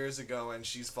 3 years ago, and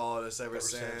she's followed us ever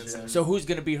since, since. yeah. And So, who's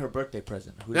gonna be her birthday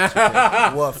present? Who does she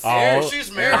pick? Woof. Hey, Oh,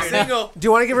 she's married. Single. Do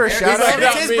you want to give her a shout like, out?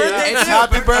 "Not It's his me, birthday It's too.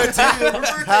 happy birthday,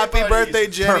 happy buddies. birthday,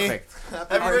 Jenny. Perfect.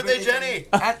 Happy birthday, Jenny.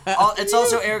 It's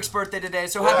also Eric's birthday today,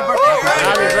 so happy birthday, Eric.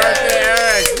 Happy birthday,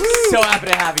 Eric! So happy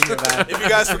to have you here, man. If you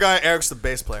guys forgot, Eric's the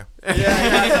bass player. So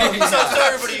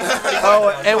everybody Oh,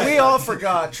 and we all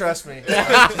forgot. Trust me.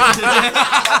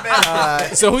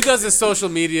 So who does the social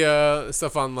media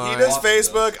stuff He online? does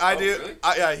Facebook. I Oh, do. really?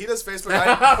 Yeah, he does Facebook.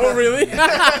 I, Oh, really?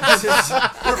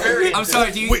 I'm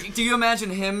sorry, do you imagine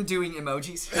him doing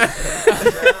emojis?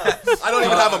 I don't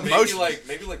even have emotion.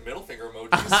 Maybe like middle finger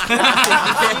emojis.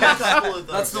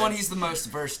 That's the one he's the most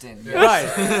versed in.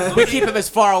 Right. We keep him as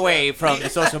far away from the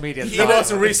social media. The stuff.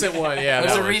 most recent one, yeah.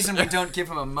 There's that a one. reason we don't give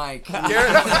him a mic.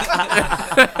 Garrett,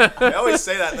 they always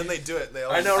say that, and then they do it. They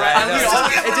always, I know,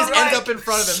 right? It just ends up in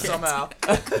front of him somehow.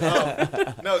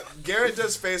 No, Garrett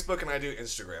does Facebook, and I do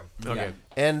Instagram. Okay.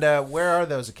 And where are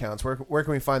those accounts? Where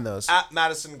can we find those? At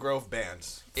Madison Grove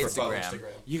Bands. for Instagram. both.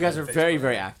 You guys are Facebook. very,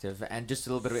 very active, and just a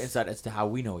little bit of insight as to how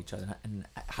we know each other and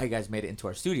how you guys made it into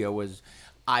our studio was,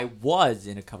 I was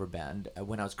in a cover band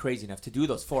when I was crazy enough to do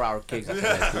those 4-hour gigs. At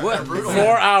the Wood.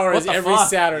 4 hours What the every fuck?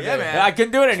 Saturday. Yeah, man. I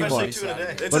couldn't do it anymore. Especially 2 in a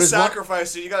day. It's But a it's one-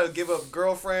 sacrifice. So you got to give up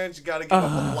girlfriends. You got to give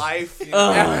up life. You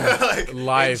know, like,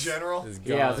 Life in general. is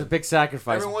gone. Yeah, it's a big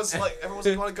sacrifice. Everyone's like,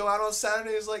 you want to go out on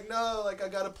Saturdays? Like, no, like I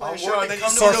got to play I'll a show, work and then and you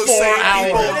come see to those 4 same hours.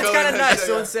 people. And it's going kind of to- nice.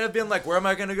 So yeah. instead of being like, where am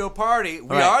I going to go party? We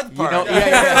Right. are the You party. know-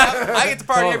 yeah. I get to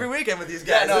party Totally. every weekend with these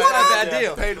guys. no, It's not a bad Yeah,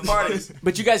 deal. paid parties.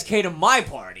 But you guys came to my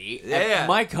party Yeah. at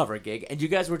my cover gig, and you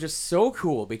guys were just so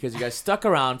cool because you guys stuck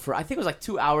around for I think it was like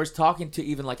 2 hours talking to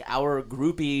even like our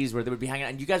groupies where they would be hanging out,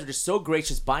 and you guys were just so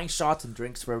gracious, buying shots and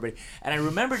drinks for everybody. And I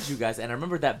remembered you guys, and I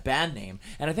remembered that band name,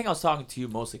 and I think I was talking to you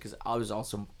mostly because I was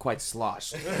also quite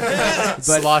sloshed.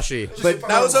 Sloshy. But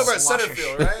That was over at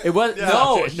Centerfield, right? it was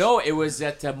Yeah. no, it was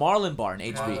at Marlin Bar in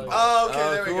HB. Oh, okay,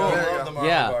 there we cool. go. I There we love go. the Marlin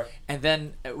Yeah, Bar. and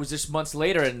then it was just months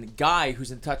later, and the guy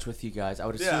who's in touch with you guys, I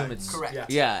would assume Yeah, it's correct. Yeah.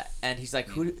 Yeah, and he's like,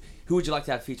 who would you like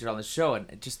to have featured on the show? And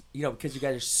it just because you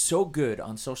guys are so good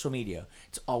on social media,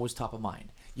 it's always top of mind.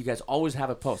 You guys always have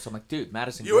a post. I'm like, dude,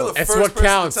 Madison. You were Grove. the It's first what person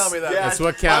counts. to tell me that. Yeah. That's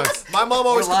what counts. My mom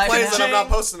always We're live complains now. that I'm not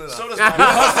posting enough. So does my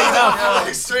Yeah,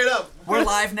 like, straight up. We're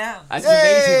live now. That's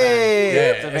amazing, man. Yeah,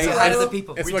 It's amazing. Say hi to the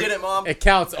people. It's We what- did it, Mom. It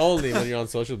counts only when you're on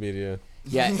social media.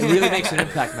 Yeah, it really makes an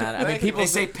impact, man. I mean, people They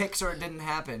say pics or it didn't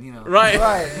happen, you know. Right.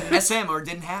 SM or it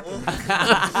didn't happen.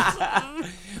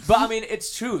 but I mean,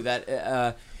 it's true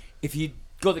that if you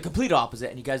go the complete opposite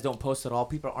and you guys don't post at all,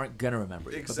 people aren't gonna remember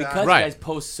you. Exactly. But because Right. you guys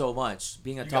post so much,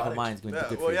 being on top of mind is going to be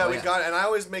good Well, for you. yeah, Oh, we yeah. got it. And I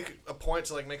always make a point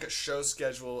to like make a show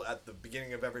schedule at the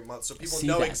beginning of every month so people See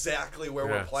know that. exactly where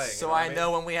Yeah. we're playing. So you what I mean? know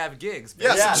when we have gigs.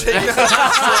 Yeah, Yeah. so Jake,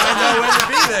 I know when to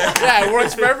be there. Yeah, it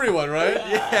works for everyone, right?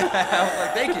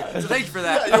 Like, thank you. So thank you for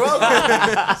that. you're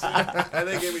welcome. And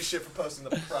they gave me shit for posting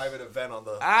the private event on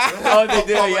the Oh, they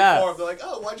do, public yeah. forum. They're like,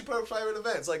 oh, why'd you put a private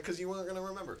event? It's like, because you weren't going to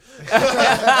remember.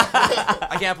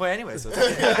 I can't play anyway, so it's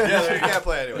okay. Yeah, you can't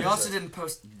play anyway. You also so. didn't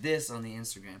post this on the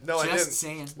Instagram. No, I Just didn't.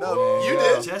 saying. No, you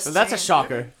did. Just Well, that's a saying.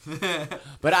 shocker.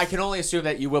 But I can only assume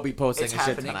that you will be posting It's a shit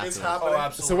happening. ton It's after that. happening. Oh,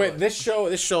 absolutely. So wait, this show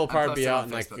will I'm probably be posting out on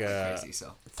in like Facebook like crazy,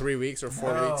 so. 3 weeks or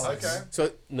 4 weeks. Okay.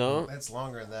 So no. It's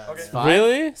longer than that. Okay. 5?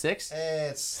 Really? 6?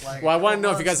 It's like. Well, I want to a know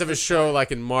if couple you guys have a months. show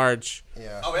like in March.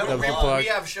 Yeah. Oh, we have, That'd be plug. we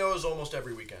have shows almost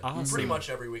every weekend. Awesome. Pretty much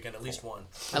every weekend, at least one.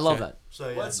 I love that. So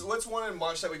yeah. What's one in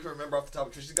March that we can remember off the top?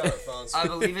 Because she's got our phones. I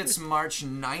believe it's March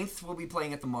 9th. We'll be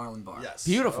playing at the Marlin Bar. Yes.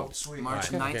 Beautiful. Oh, sweet. March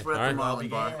Right. 9th, Okay. we're at All the right. Marlin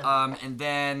Bar. And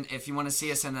then if you want to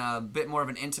see us in a bit more of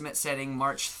an intimate setting,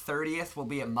 March 30th, we'll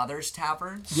be at Mother's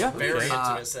Tavern. Yeah. Very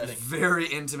intimate setting. Very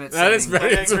intimate That is setting.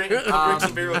 very Okay, great. intimate. Drink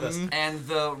some beer with us. And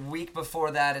the week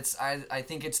before that, it's I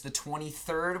think it's the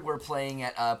 23rd. We're playing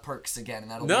at Perks again,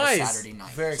 and that'll be Nice. a Saturday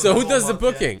night. Very So who Whole does the month,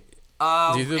 yeah. booking?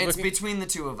 Do you do the It's booking? between the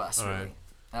two of us, All really.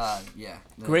 right. Yeah.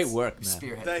 Great that's work, man.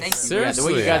 Spearhead. Thanks. Thank you. Seriously. Yeah,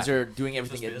 the way you Yeah. guys are doing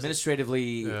everything Just busy. administratively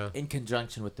Yeah. in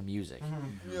conjunction with the music,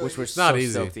 Yeah, which we're not so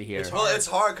easy. stoked to hear. Well, it's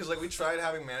hard because like we tried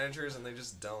having managers and they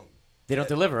just don't. They don't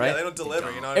deliver, right? Yeah, they don't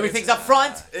deliver. You know. What Everything's I up mean?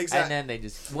 front, Exactly. and then they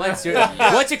just once you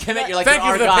commit, you're like Thank you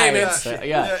our for the guy. payments. Yeah.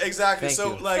 Yeah, exactly. Thank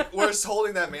so you. like we're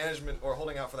holding that management or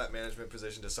holding out for that management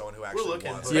position to someone who actually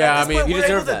looking, wants. but- it. Yeah, I At this mean, point, you we're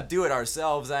deserve able that. to do it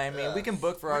ourselves. I mean, Yeah. we can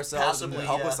book for ourselves and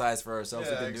Passively, publicize for ourselves.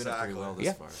 Yeah, We've been doing it pretty exactly. well this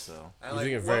Yeah. far. So And You're like,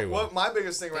 doing it very well. what my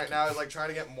biggest thing right now is like trying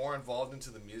to get more involved into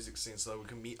the music scene so that we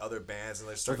can meet other bands and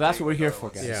they Well, start. that's dating what we're here other for,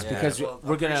 ones. guys. Yeah. Because Well,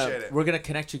 we're appreciate it. gonna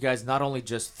connect you guys not only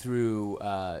just through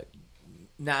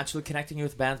naturally connecting you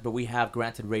with bands, but we have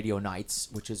Granted Radio Nights,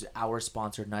 which is our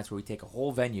sponsored nights where we take a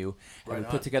whole venue and we Right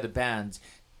put on. together bands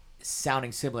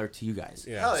sounding similar to you guys,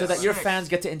 Yeah. Hell so yeah. that your fans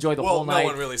get to enjoy the Well, whole no night.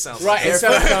 one really sounds Right, like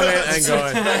instead of coming and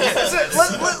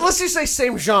going. Let's just say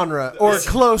same genre or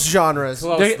close genres.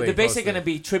 Closely, They're basically closely. going to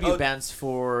be tribute bands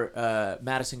for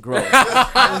Madison Grove.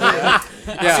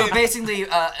 Yeah. So basically,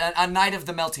 a night of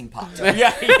the melting pot.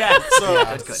 yeah, yeah.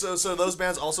 So those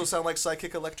bands also sound like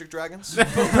Psychic Electric Dragons.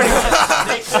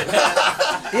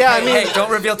 Yeah, I mean, Hey,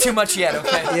 don't reveal too much yet,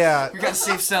 okay? yeah. We gotta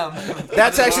save some.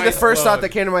 That's actually the first thought that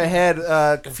came to my head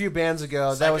a few bands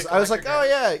ago. That was I was like, Electric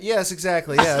oh yeah, yes,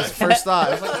 exactly, yeah. That's the first thought.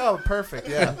 I was like, oh, perfect,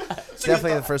 yeah.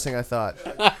 Definitely the first thing I thought.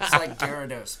 It's like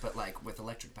Gyarados, but like with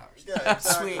electric powers. Yeah,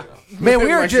 exactly. Sweet. Man, we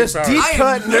are Electric just powers. deep I am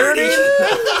cut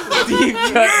nerdy, Deep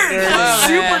cut nerds.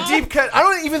 super deep cut. I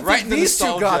don't even Right think in the these two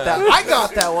nostalgia. got that. I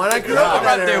got that one. I grew up I'm with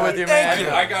that right there era. with you, man.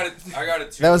 I got it. I got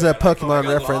it too. That was a man. I Pokemon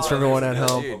got reference for everyone at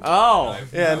home. Oh.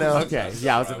 Yeah, no. Okay.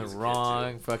 Yeah, I was in the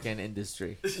wrong fucking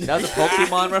industry. That was a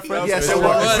Pokemon reference? Yes, It it was,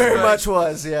 was. Very right. much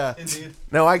was. Yeah. Indeed.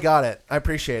 No, I got it. I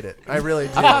appreciate it. I really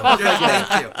do.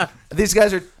 Thank you. These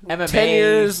guys are MMA. 10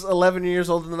 years, 11 years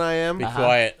older than I am. Be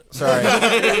quiet. Sorry.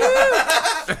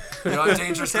 You're on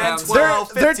dangerous grounds.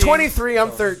 They're 23.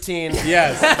 I'm 13.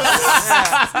 Yes.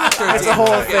 It's a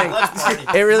whole thing.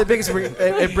 It really brings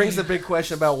the big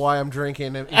question about why I'm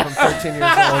drinking if I'm 13 years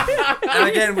old. And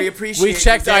again, we appreciate. We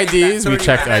checked IDs. We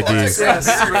checked IDs. Yes,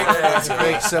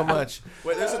 thank you so much.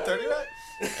 Wait, there's a 30 rack?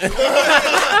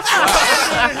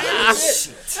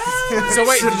 So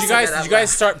wait, did you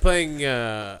guys start playing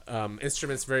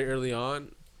instruments very early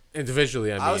on?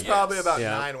 Individually, I mean. I was probably about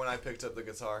Yeah. 9 when I picked up the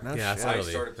guitar. Yeah, that's I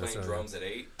early. started That's playing early. drums at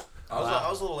 8. I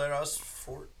was a little later. I was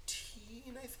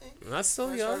 14, I think. That's still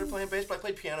when I started young. playing bass, but I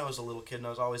played piano as a little kid, and I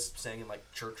was always singing like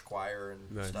church choir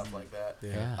and Nice. stuff like that.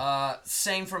 Yeah.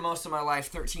 Sang for most of my life,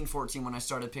 13, 14, when I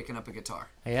started picking up a guitar.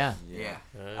 Yeah. Yeah.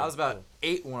 I was about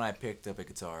 8 when I picked up a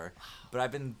guitar, but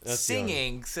I've been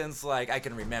singing since like I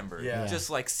can remember. Yeah. Just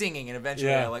like singing, and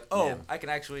eventually Yeah. I'm like, oh, I can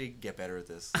actually get better at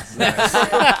this. He's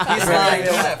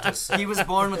like, he was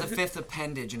born with a fifth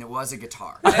appendage, and it was a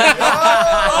guitar. Oh,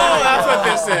 that's what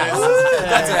this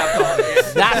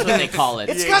is. That's what they call it.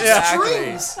 It's got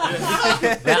strings.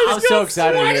 Man, I'm so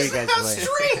excited to hear you guys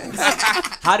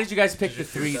play. How did you guys pick the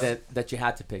 3 that you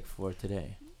had to pick for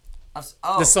today?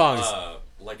 The songs.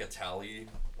 Like a tally.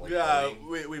 Like Yeah,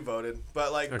 voting. we voted,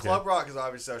 but like Okay. Club Rock is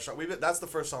obviously our strong. That's the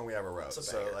first song we ever wrote, It's a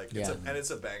so banger. like Yeah. it's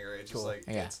a banger. It's just like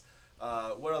Yeah. it's.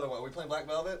 What other one? Are we playing Black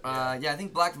Velvet? Yeah, I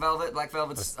think Black Velvet. Black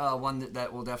Velvet's one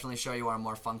that will definitely show you our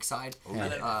more funk side. And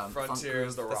then Frontier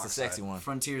is the rock That's the sexy side. one.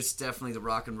 Frontier's definitely the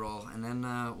rock and roll, and then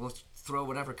we'll throw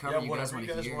whatever cover Yeah, you guys whatever want you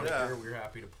to guys hear. want to Yeah. hear, we're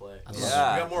happy to play. love We it.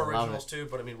 got more I love originals too,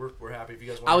 but I mean, we're happy if you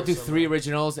guys want I to would do hear 3 some,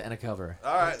 originals and a cover.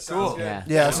 All right, sounds good. Yeah.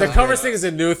 Yeah, The so cover thing is a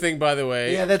new thing, by the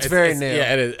way. Yeah, that's very new.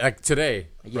 Yeah, it is. Like today,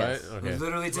 Yes. right? Okay.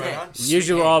 Literally today. on.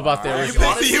 Usually we're all about the You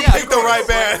original. picked the right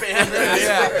band.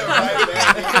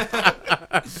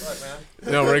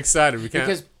 No, we're excited. We can't.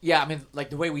 Because I mean, like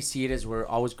the way we see it is we're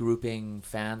always grouping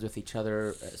fans with each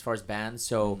other as far as bands.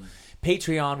 So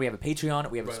Patreon, we have a Patreon,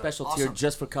 we have a special tier Awesome.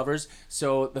 just for covers.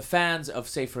 So the fans of,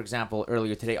 say, for example,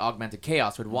 earlier today, Augmented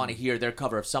Chaos would want to hear their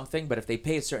cover of something, but if they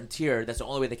pay a certain tier, that's the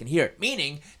only way they can hear it.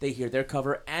 Meaning they hear their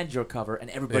cover and your cover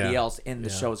and everybody Yeah. else in the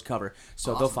show's cover.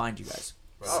 So they'll find you guys.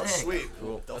 Oh, Sick. sweet.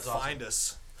 They'll find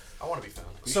us. I want to be found.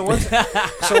 So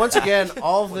once again,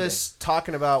 all of this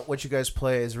talking about what you guys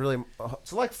play is really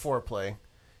it's like foreplay.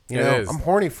 You It know, is. I'm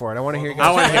horny for it. I want to hear you I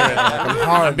guys. want to hear it. I'm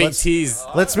hard. I'm being Let's, teased.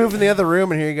 let's move in the other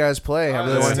room and hear you guys play. I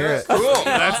really want to hear it. Cool.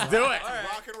 Let's do it.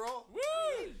 Rock and roll. All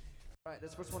right,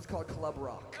 this first one's called Club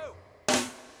Rock.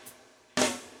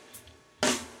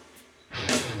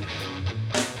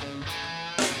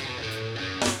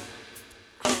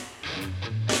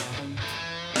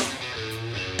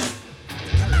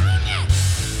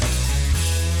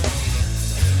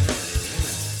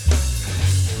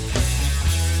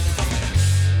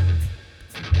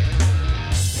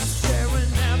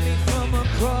 Staring at me from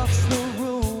across the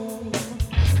room.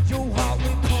 Your heart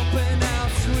will pumping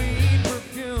out sweet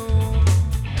perfume.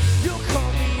 You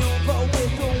call me over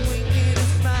with a wink and a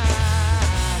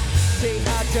smile. Say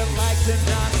how'd you like to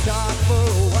not talk for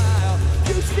a while?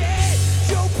 You said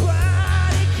your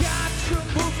body got to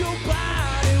move your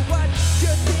body. What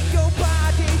you think your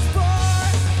body's for?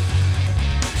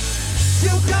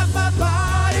 You got my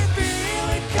body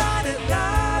feeling kinda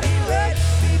naughty. Let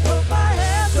me put my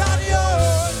hands on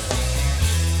yours.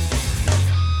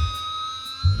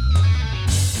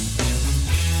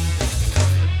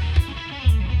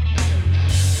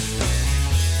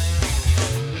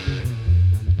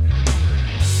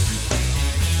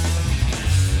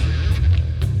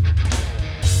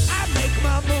 I make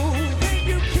my move and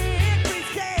you can't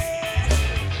resist.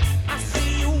 I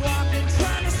see you walking,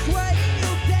 trying to sway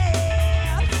you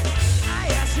there. I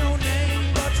asked your name,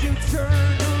 but you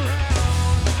turned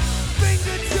around.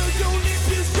 Finger to your lips,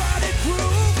 you started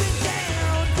grooving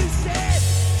down. You said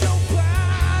your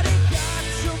body got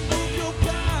to move your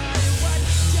body. What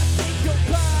you think your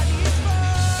body's for?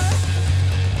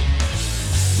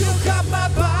 You got my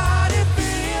body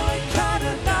feeling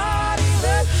kinda naughty.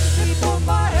 Let me put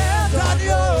my hands on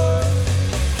yours.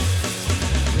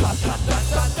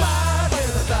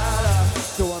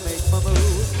 So I make my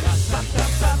move.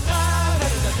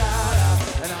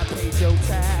 And I pay your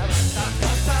tab.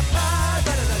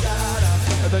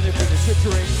 And then you finish your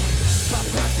drink.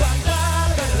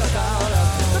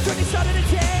 But when you started to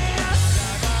dance,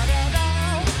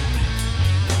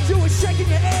 you were shaking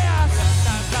your ass.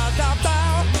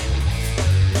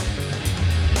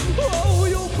 Oh,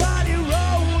 your body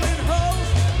rolling, hoes,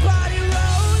 body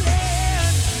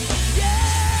rolling.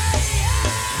 Yeah,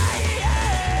 yeah,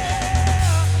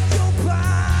 yeah. Your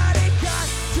body got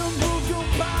to move your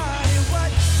body.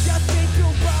 What you think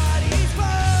your body's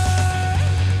for?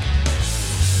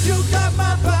 You got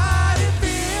my body.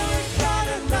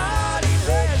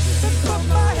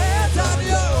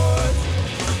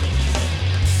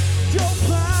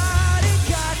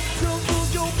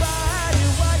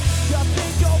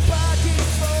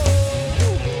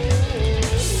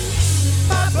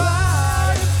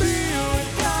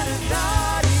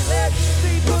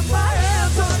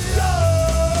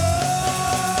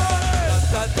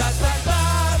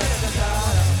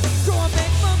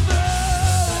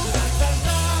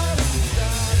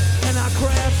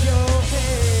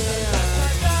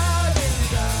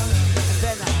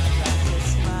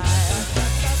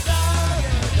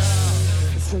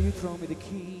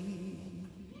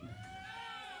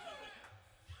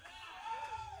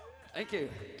 Thank you.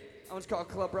 That one's called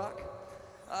Club Rock.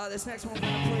 This next one I'm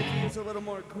gonna play for you is a little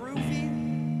more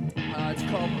groovy. It's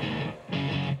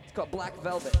called Black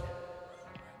Velvet.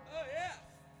 Oh yeah.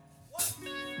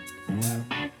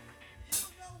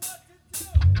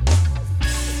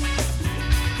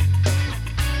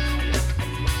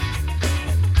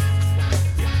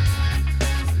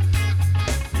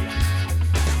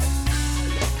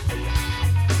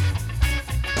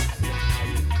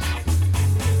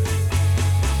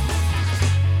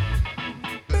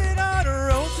 Been on her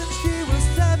own since she was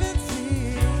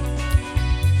 17.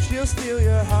 She'll steal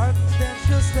your heart, then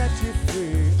she'll set you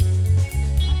free.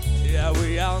 Yeah,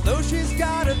 we all know she's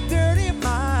got a dirty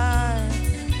mind.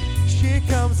 She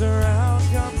comes around,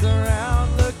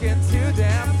 looking too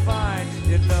damn fine.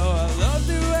 You know, I love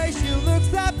the way she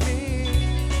looks at me.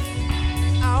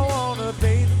 I wanna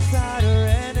bathe inside her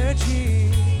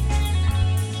energy.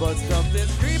 But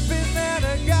something's creeping and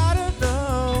I gotta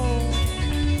know.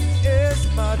 Is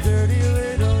my dirty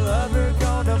little lover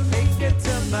gonna make it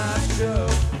to my show?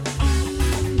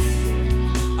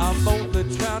 I'm only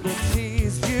trying to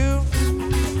tease you,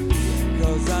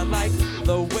 'cause I like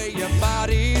the way your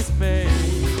body's made,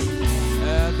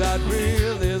 and I'd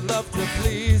really love to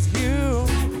please you.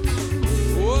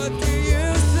 What do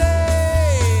you say?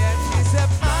 And she said,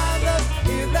 my love,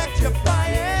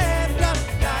 electrifying,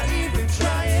 not even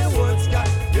trying. What's got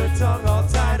your tongue all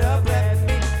tied up? Let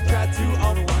me try to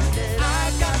unwind it. I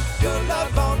got your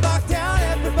love on lockdown.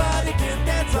 Everybody can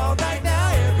dance all night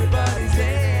now. Everybody's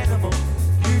animal.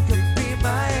 You can be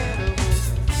my animal.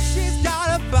 She's got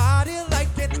a body like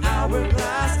an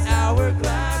hourglass,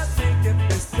 singing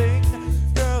this thing.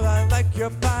 Girl, I like your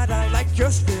body, I like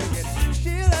your singing.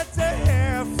 She lets her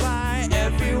hair fly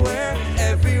everywhere,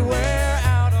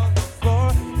 out on the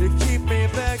floor. To keep me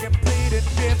begging, pleading,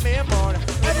 give me more.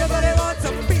 Everybody wants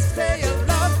a piece of your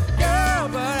love, girl,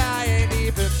 but I ain't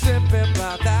even tripping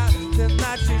about that.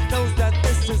 Tonight she knows that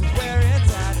this is where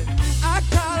it's at. I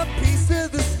caught a piece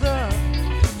of the sun.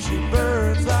 She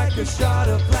burns like a shot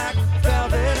of black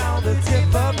velvet on the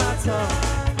tip of my tongue.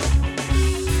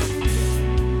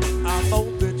 I'm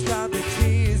only trying to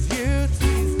tease you,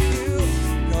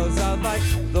 'cause I like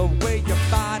the way your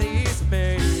body's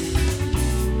made.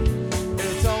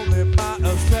 It's only my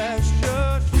obsession.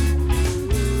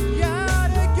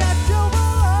 Gotta get you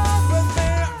along with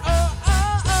me. Oh.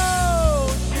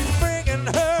 She's bringing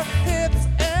her hips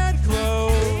and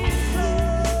clothes.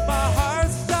 My heart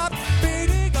stopped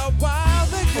beating a while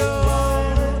ago.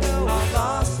 I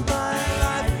lost my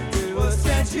life to a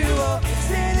sensual,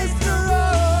 sinister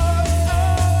road.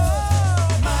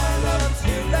 My love's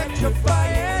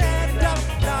electrifying, and I'm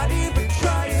not even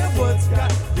trying. What's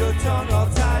got your tongue all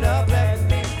tied up? Let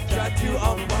me try to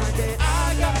unwind it. I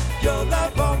got your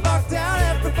love on lockdown.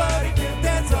 Everybody can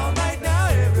dance all night now.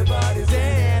 Everybody's an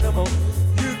animal.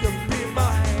 You can be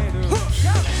my animal.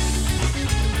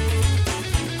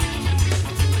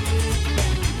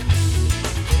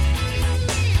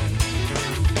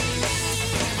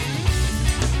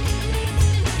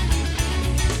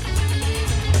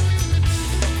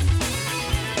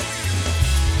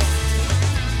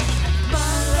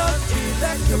 My love's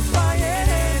electrifying,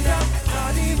 and I'm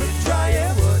not even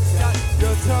trying. What's got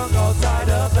your tongue all tied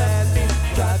up? Let me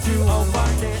try to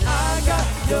unwind it. I got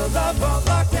your love on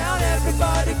lockdown.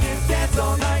 Everybody can dance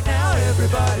all night now.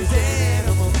 Everybody's an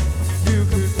animal. You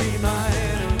could be my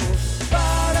animal.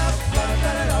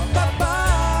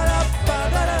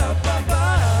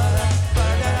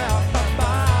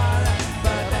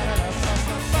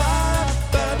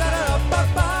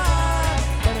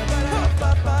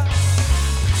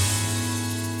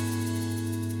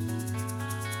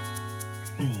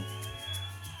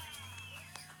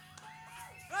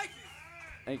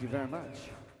 Thank you very much.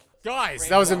 Guys,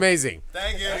 that was amazing.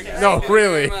 Thank you. No,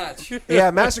 really.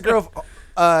 Yeah, Master Grove.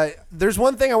 There's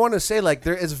one thing I want to say. Like,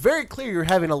 it's very clear you're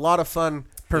having a lot of fun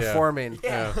performing,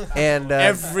 Yeah. and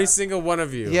Every single one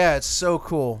of you. yeah, it's so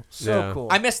cool, so Yeah. cool.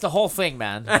 I missed the whole thing,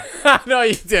 man. No,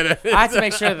 you didn't. I have to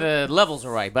make sure the levels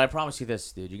are right, but I promise you this,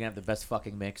 dude. You're gonna have the best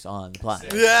fucking mix on the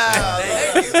planet. Yeah.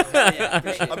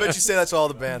 I bet you say that to all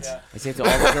the bands. I say it to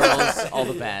all the girls, all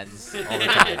the bands, all the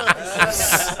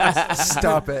time.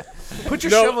 Stop it. Put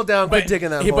your No, shovel down. Quit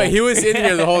digging that hole. But he was in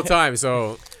here the whole time,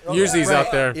 so usually he's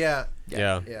out there. Yeah.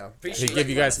 Yeah. He give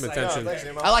you guys some attention.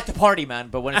 I like to party, man,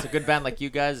 but when it's a good band like you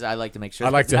guys, I like to make sure I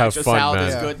like to have nacho fun, salad man.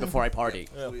 is Yeah. good before I party.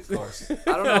 I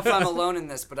don't know if I'm alone in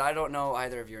this, but I don't know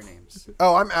either of your names.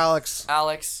 Oh, I'm Alex.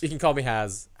 Alex You can call me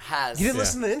Haz. has. You didn't Yeah.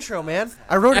 listen to the intro, man.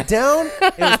 I wrote it down.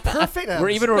 It was perfect. We're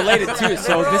even related too, so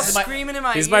They're all this is my. screaming in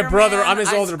my He's ear, my brother. man. I'm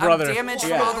his older brother. I'm damaged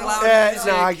Yeah. from all the loud No,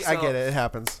 music, I so- get it. It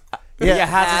happens. Yeah,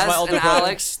 Haz is my Haz older and brother.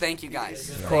 Alex, thank you guys.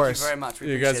 Thank course. you very much. We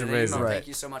You guys appreciate are it. amazing. Emo, Right. Thank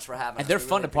you so much for having us. And they're We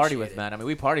fun really to party appreciate with, it. man. I mean,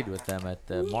 we partied with them at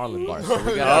the Marlin Bar. So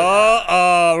we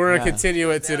got We're gonna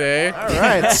continue it today. All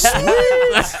right,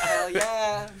 sweet. Hell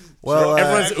yeah. Well,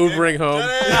 Everyone's Ubering home.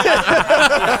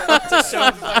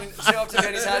 Show up to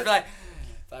Jenny's house and be like,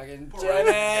 fucking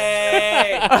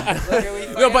Jenny. Look at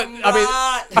we No, but fucking I mean,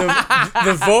 bought."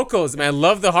 the vocals, man. I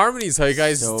love the harmonies. How you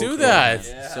guys So do cool. that?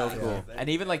 so cool. And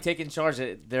even like taking charge,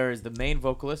 there is the main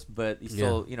vocalist, but you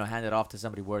still, hand it off to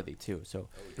somebody worthy too. So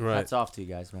Right. hats off to you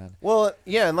guys, man. Well,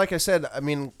 yeah, and like I said, I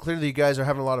mean, clearly you guys are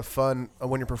having a lot of fun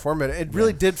when you're performing. It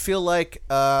really did feel like,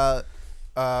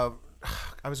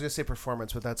 I was gonna say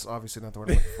performance, but that's obviously not the word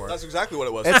I'm looking for. That's exactly what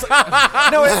it was. It's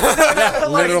no,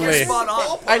 Literally. Spot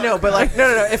on. I know, but like, no.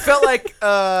 It felt like,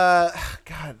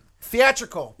 God,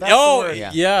 theatrical. That's Oh, the word. yeah,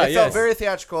 It yes. felt very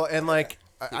theatrical, and like,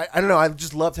 I don't know. I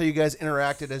just loved how you guys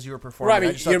interacted as you were performing. Right, I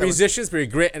mean, just thought you're that was- musicians, but you're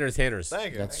great entertainers.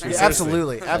 Thank you. That's Yeah, true.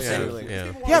 absolutely, absolutely.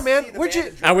 Yeah. Yeah, man. Where'd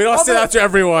you? And we don't all sit the- out to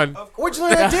everyone. Where'd you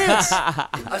learn how to dance?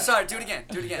 I'm sorry, do it again.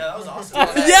 Do it again. That was awesome.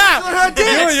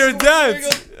 Yeah, you're dead.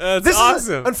 That's This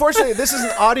awesome. Is, unfortunately, this is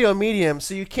an audio medium,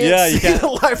 so you can't Yeah, you see can't. the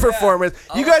live performance.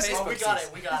 You Oh, guys, Facebook We got it.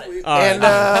 We got it. All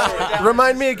right. and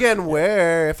remind me again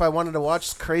where, if I wanted to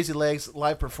watch Crazy Legs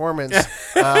live performance,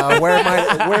 where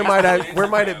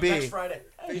might it be? Next Friday.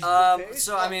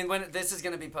 So I mean, when this is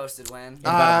gonna be posted when?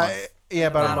 Yeah,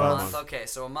 about About a month. Okay,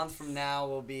 so a month from now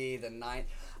will be the 9th.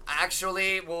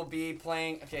 Actually, we'll be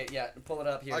playing. Okay, yeah, pull it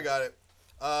up here. I got it.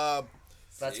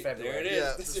 That's February.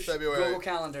 Yeah, this is February. Google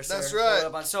Calendar, sir. That's Pull right. it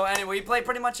up on- So anyway, we play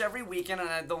pretty much every weekend,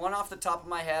 and the one off the top of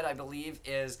my head, I believe,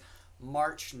 is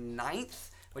March 9th,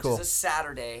 which Cool. is a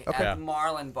Saturday Okay. at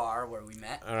Marlin Bar where we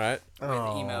met All right. with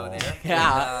Emo there.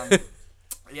 Yeah. And,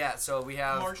 yeah, so we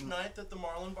have March 9th at the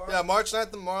Marlin Bar. Yeah, March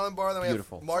 9th, the Marlin Bar. Then we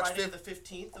Beautiful. have March Friday 5th. the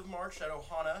 15th of March at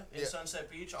Ohana in Yeah.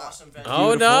 Sunset Beach. Awesome venue.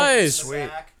 Oh, nice.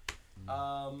 Sweet.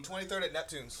 23rd at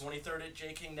Neptune's. 23rd at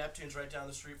J. King Neptune's right down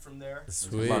the street from there.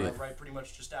 Sweet. Love it. Right pretty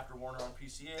much just after Warner on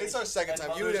PCA. It's our second And time.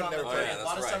 You Mother's didn't on never the play. way. Yeah, A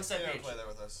lot of that's right. Sunset You didn't Beach. play there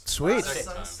with us. Sweet.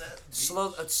 Sunset Beach.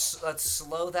 let's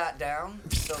slow that down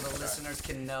so the listeners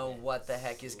can know what the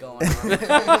heck is going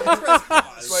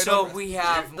on. So we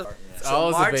have All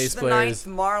the March bass the players. 9th,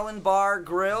 Marlin Bar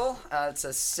Grill. It's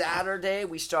a Saturday.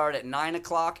 We start at 9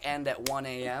 o'clock and at 1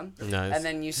 a.m. Nice. And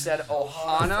then you said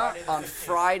Ohana on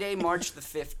Friday, March the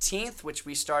 15th, which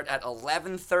we start at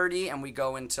 11:30 and we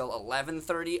go until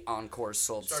 11:30. Encores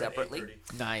sold Start at separately.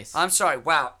 8:30. Nice. I'm sorry.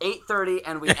 Wow, 8:30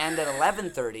 and we end at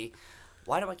 11:30.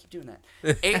 Why do I keep doing that?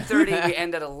 8:30 we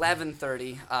end at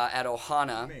 11:30 at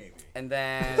Ohana, and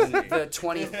then the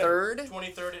 23rd.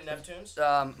 23rd at Neptune's.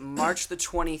 March the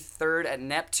 23rd at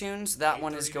Neptune's. That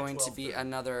one is 8:30 to going to be 12:30.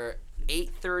 another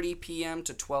 8:30 p.m.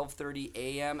 to 12:30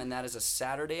 a.m. and that is a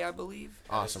Saturday, I believe.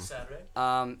 Awesome. Saturday.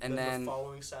 And Then then the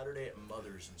following Saturday at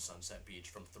Mother's in Sunset Beach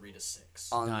from 3 to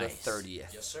 6. on Nice. the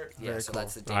 30th. Yes, sir. Yeah, Very so cool.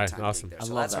 that's the All right, daytime awesome. gig I there.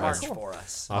 So love that's that. March Cool. for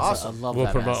us. Awesome. I love We'll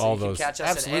that. promote man. all You can those. catch us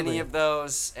Absolutely. at any of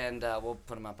those, and we'll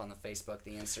put them up on the Facebook,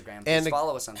 the Instagram. Please And the-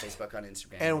 follow us on Facebook, on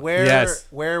Instagram. And where Yes.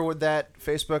 where would that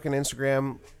Facebook and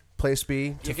Instagram place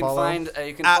be to you can follow? find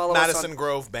you can At follow Madison us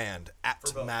Grove Band. At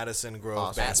both. Madison Grove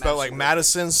Awesome. Band. At Spelled like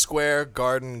Madison Madison Square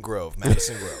Garden Grove.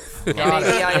 Madison Grove. on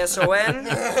Madison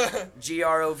Grove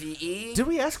Did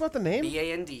we ask about the name?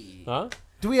 BAND. Huh?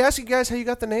 Did we ask you guys how you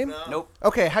got the name? Nope.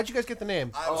 Okay, how'd you guys get the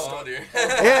name? Oh, dude.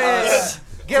 Yeah.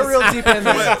 Get real deep in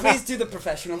there. Please do the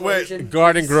professional Wait. version.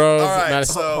 Garden Grove. All right,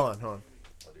 Madison. so Hold on.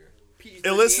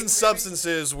 illicit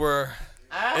substances were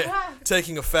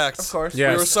taking effect. Of course.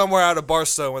 Yes. We were somewhere out of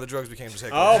Barstow when the drugs became taken.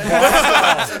 Oh,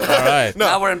 Boston. All right.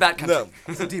 Now we're in bad country. No.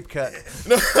 It's a deep cut.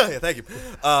 No, yeah, thank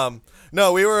you.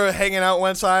 No, we were hanging out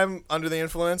one time under the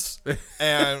influence,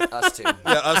 and Us too. yeah,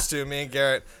 us two, me and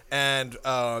Garrett, and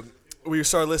we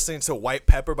started listening to White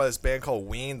Pepper by this band called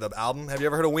Ween, the album. Have you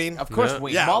ever heard of Ween? Of course, Yeah.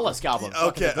 we Yeah. Mollusk album. Fucking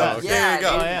Okay, the best. okay, Yeah, there you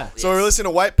go. dude. Oh, yeah. So we were listening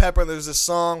to White Pepper, and there's this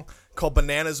song called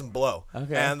Bananas and Blow.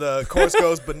 Okay. And the chorus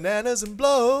goes, bananas and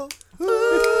blow.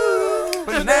 Ooh,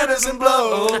 bananas and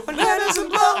blow. Bananas and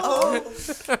blow.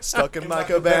 Stuck in my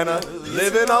cabana,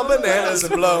 living on bananas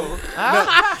and blow. No,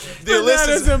 the Bananas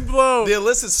illicit, and blow. the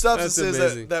illicit substances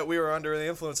amazing. that we were under the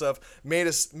influence of made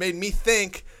me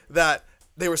think that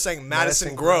they were saying Madison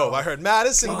Madison Grove. Grove. I heard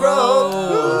Madison Grove.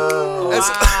 Ooh.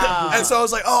 And so I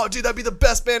was like, oh, dude, that'd be the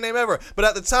best band name ever. But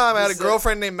at the time, I had a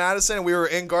girlfriend named Madison, and we were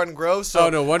in Garden Grove. So Oh,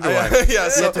 no wonder why. Yeah,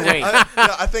 so had to wait.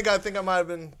 I think I might have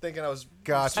been thinking I was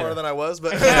Gotcha. smarter than I was,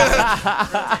 but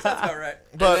That's about right.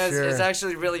 but It's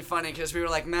actually really funny because we were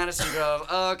like Madison Grove,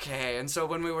 okay. And so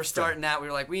when we were starting out, we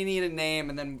were like, we need a name,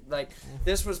 and then like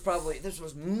this was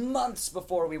months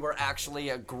before we were actually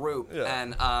a group, Yeah.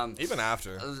 and even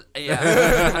after.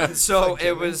 yeah. And so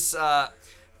it was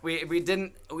we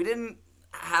didn't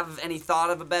have any thought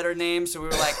of a better name, so we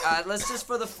were like, let's just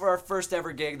for our first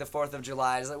ever gig, the 4th of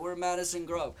July, it's like we're Madison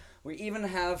Grove. We even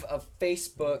have a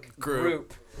Facebook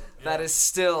group that is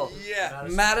still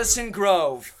Madison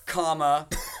Grove, comma,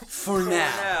 for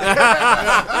now.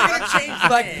 We're gonna change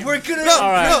the name. We're gonna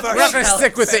All right, we're not gonna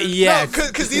stick with it yet. No,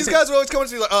 because these guys were always coming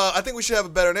to me like, I think we should have a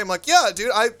better name. I'm like, yeah,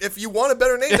 dude, if you want a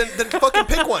better name, then fucking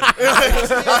pick one.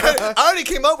 I already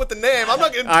came up with the name. I'm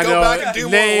not going to I go know. back and do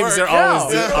Names more work.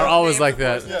 are always like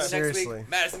that. Seriously.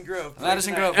 Madison Grove.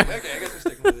 Madison Grove. Okay, I guess we're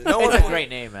sticking with it. No It's one a great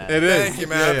name, man. It is. Thank you,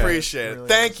 man. I appreciate it.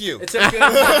 Thank you. It's a good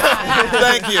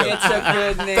Thank you. It's a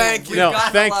good name. Thank you. We've No, gotten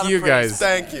a thank lot of you praise. guys.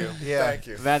 Thank you. Yeah. Thank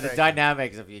you. Man, the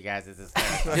dynamics of you guys is just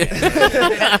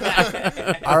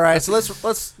All right, so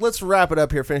let's wrap it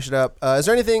up here. Finish it up. Is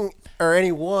there anything or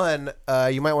anyone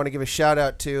you might want to give a shout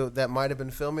out to that might have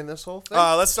been filming this whole thing?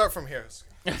 Let's start from here.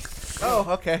 Oh,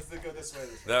 okay. Let's go this way.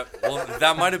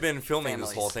 That might have been filming this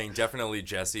Families. whole thing. Definitely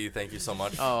Jesse. Thank you so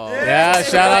much. Oh, Yeah,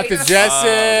 shout out to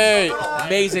Jesse.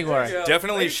 amazing work.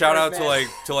 Definitely shout out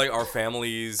to our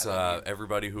families,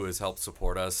 everybody who has helped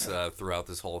support us throughout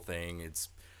this whole thing. It's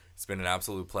been an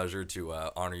absolute pleasure to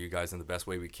honor you guys in the best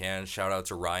way we can. Shout out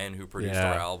to Ryan who produced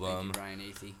Yeah. our album. Ryan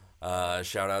Athey.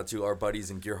 Shout out to our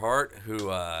buddies in Gearheart who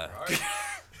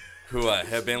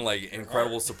have been like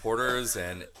incredible supporters,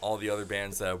 and all the other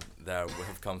bands that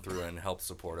have come through and helped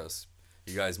support us.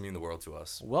 You guys mean the world to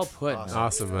us. Well put. man.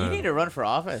 Awesome, You need man. to run for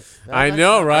office. I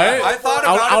know, right? I thought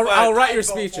about it, but I'll write your I'd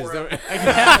vote speeches. for it.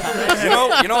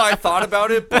 you know, I thought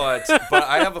about it, but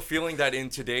I have a feeling that in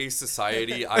today's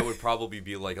society, I would probably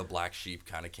be like a black sheep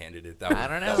kind of candidate. That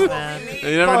I would, don't know, man.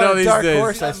 You never know these Dark days.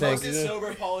 horse, I think. Most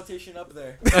sober politician up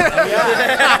there. No,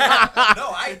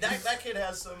 that kid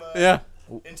has some Yeah,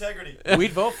 integrity.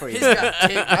 We'd vote for you. He's got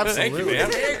Thank you, man.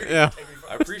 yeah.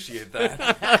 I appreciate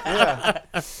that.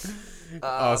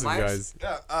 Awesome, Myers?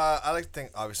 guys. Yeah, I like to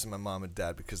thank obviously my mom and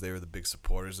dad because they were the big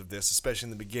supporters of this, especially in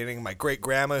the beginning. My great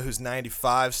grandma, who's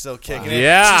 95, still kicking it.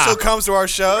 Yeah. She still comes to our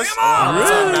shows.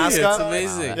 Really? Mascot. That's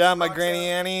amazing. Yeah, my granny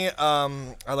Annie.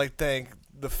 I like to thank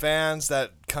the fans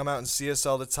that come out and see us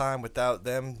all the time. Without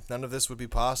them, none of this would be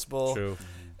possible. True.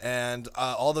 And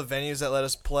all the venues that let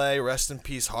us play. Rest in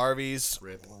peace, Harvey's.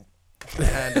 Rip.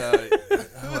 And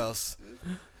who else?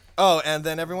 Oh, and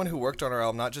then everyone who worked on our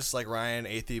album, not just like Ryan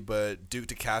Athey, but Duke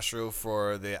DeCastro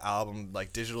for the album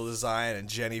like digital design, and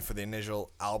Jenny for the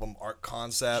initial album art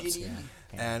concepts.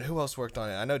 And who else worked on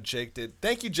it? I know Jake did.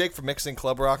 Thank you, Jake, for mixing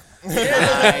Club Rock.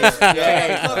 Nice.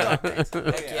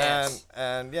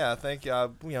 And yeah, thank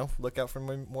you. Look out for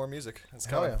more music. It's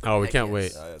coming. yeah. Oh, we can't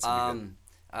wait. It's gonna be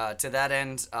good. To that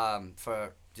end,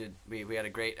 we had a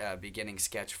great beginning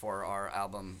sketch for our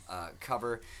album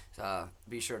cover.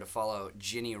 Be sure to follow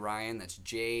Ginny Ryan. That's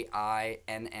JINNY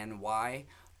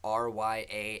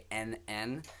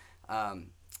RYANN.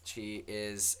 She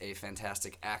is a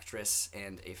fantastic actress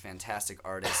and a fantastic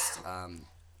artist.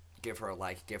 Give her a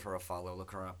like, give her a follow,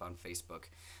 look her up on Facebook.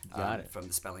 Got it. From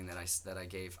the spelling that I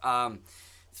gave.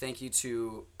 Thank you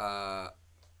to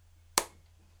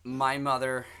my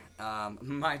mother,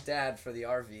 my dad for the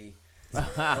RV. Oh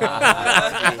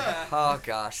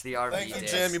gosh, the RV. Thank you,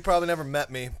 days. Jim. You probably never met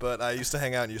me, but I used to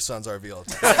hang out in your son's RV all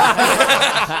the time.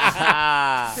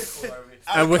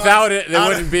 And without it, there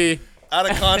wouldn't be. Out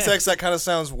of context, that kind of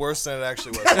sounds worse than it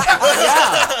actually was.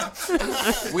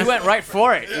 We went right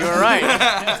for it. You were right.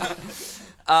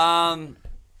 I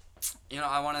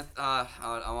want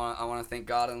to thank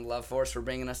God and Love Force for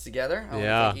bringing us together. I want to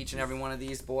Yeah. thank each and every one of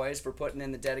these boys for putting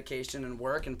in the dedication and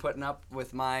work and putting up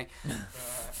with my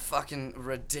fucking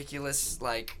ridiculous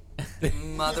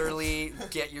motherly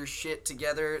get your shit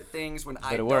together things when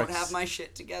I it don't works. have my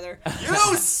shit together.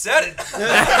 You said it.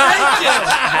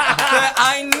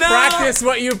 I know. Practice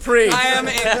what you preach. I am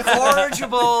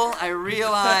incorrigible. I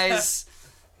realize.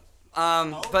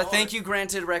 But thank you,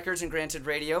 Granted Records and Granted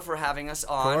Radio, for having us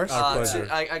on. course. Our pleasure.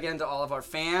 Again, to all of our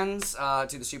fans, to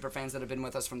the super fans that have been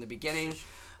with us from the beginning,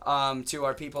 to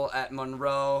our people at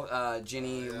Monroe,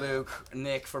 Ginny, Luke,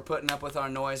 Nick, for putting up with our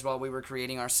noise while we were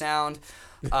creating our sound,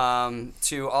 to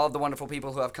all of the wonderful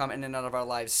people who have come in and out of our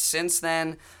lives since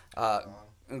then,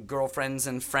 girlfriends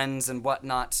and friends and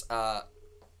whatnot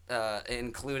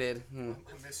included. I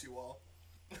miss you all.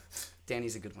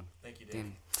 Danny's a good one. Thank you,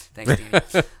 Danny. Thanks, Danny.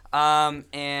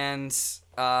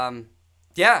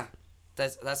 Yeah,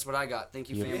 that's what I got. Thank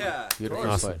you, family. Yeah. Beautiful.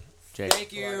 Awesome. Put. Jake.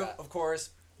 Thank you, of course,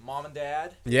 Mom and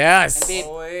Dad. Yes.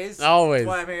 Always. Always.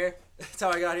 That's why I'm here. That's how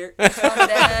I got here. Mom and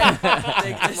Dad.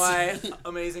 Thank you to my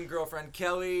amazing girlfriend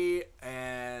Kelly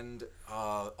and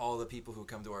all the people who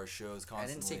come to our shows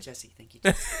constantly. I didn't say Jesse. Thank you.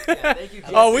 Yeah, thank you,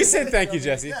 Jesse. Oh, we said thank you,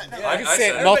 Jesse. I can say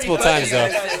it multiple times though.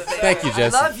 Thank you,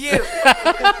 Jesse. I love you. Quit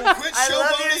I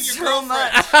love you showboating your so girlfriend.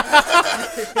 much.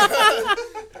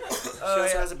 She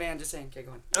also has a band. Just saying. Okay,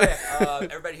 go on. Oh, yeah.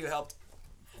 Everybody who helped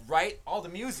write all the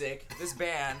music, this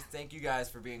band, thank you guys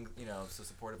for being, so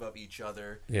supportive of each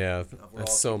other. Yeah, We're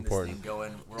that's all so keeping this important. thing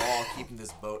going. We're all keeping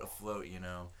this boat afloat,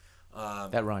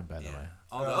 That rhymed, by the way.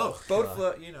 Boat float,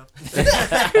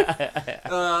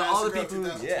 all the people who,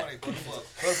 that's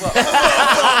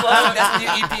the new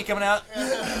EP coming out.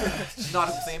 Not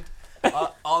the same.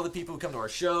 All the people who come to our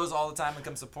shows all the time and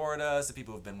come support us, the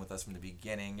people who've been with us from the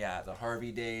beginning, the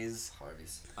Harvey days,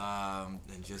 and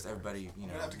just everybody,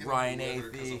 Ryan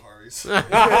Athey.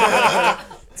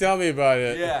 Tell me about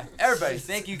it. Yeah, everybody.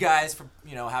 Thank you guys for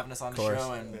having us on the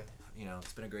show, and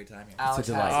it's been a great time here. It's a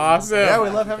delight. Awesome. Yeah, we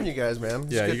love having you guys, man.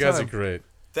 It's a Yeah, good you guys time. are great.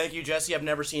 Thank you, Jesse. I've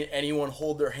never seen anyone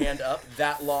hold their hand up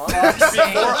that long. Two hands.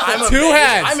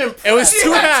 I'm impressed. It was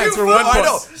two hands for one I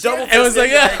know. person. Double It was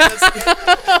like,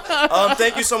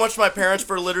 thank you so much to my parents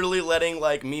for literally letting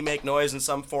me make noise in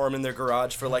some form in their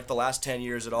garage for the last 10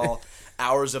 years at all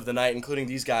hours of the night, including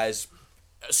these guys.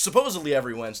 Supposedly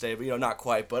every Wednesday, but not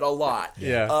quite, but a lot.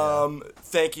 Yeah.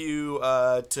 Thank you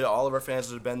to all of our fans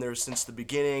that have been there since the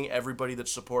beginning. Everybody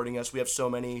that's supporting us. We have so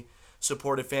many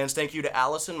supportive fans. Thank you to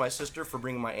Allison, my sister, for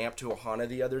bringing my amp to Ohana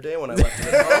the other day when I left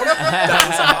it at home. That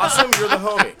was awesome. You're the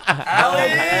homie.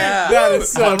 That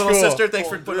is so my little cool. sister, thanks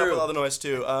for putting up with all the noise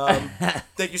too.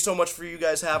 Thank you so much for you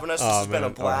guys having us. This has been a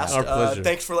blast. Our pleasure.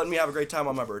 Thanks for letting me have a great time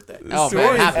on my birthday. Oh, Sweet.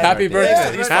 man, Happy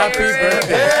birthday. Happy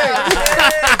birthday.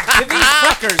 To these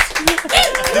fuckers.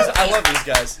 I love these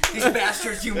guys. These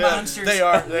bastards, you monsters. They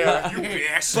are. You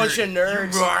bunch of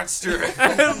nerds. Monster.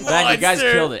 Man, you guys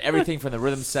killed it. Everything from the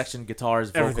rhythm section,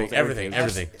 guitars, vocals, Everything.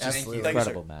 Just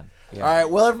incredible, man. Yeah. All right,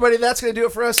 well, everybody, that's going to do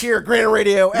it for us here at Granite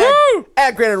Radio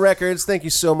at Granite Records. Thank you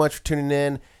so much for tuning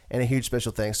in, and a huge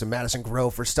special thanks to Madison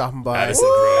Grove for stopping by. Madison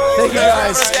Grove. Thank you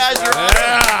guys. Thank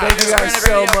Thank you guys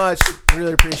so much.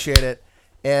 Really appreciate it.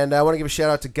 And I want to give a shout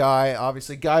out to Guy,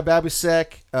 obviously. Guy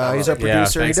Babusek. He's our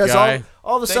producer. thanks, He does Guy.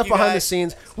 all the stuff you, behind Guy. the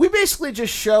scenes. We basically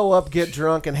just show up, get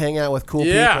drunk, and hang out with cool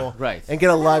people. Right. And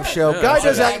get a live show. Guy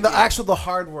does the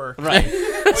hard work. Right.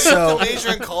 So, What do you have to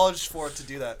major in college for to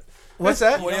do that? what's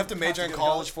that? What do you have to major in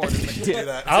college for to do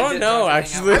that? I don't know,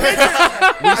 actually.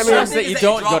 I mean, that you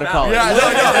don't go to college. Yeah,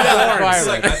 no.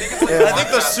 Requirement. I think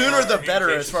the sooner the better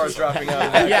as far as dropping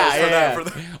out. Yeah.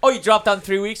 Oh, you dropped out in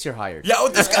 3 weeks, you're hired. Yeah,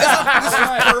 this is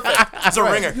perfect. It's a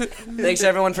ringer. Thanks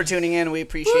everyone for tuning in. We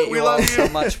appreciate you all so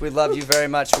much. We love you very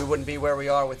much. We wouldn't be where we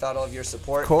are without all of your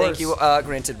support. course. Thank you,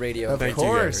 Granted Radio. Of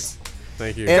course.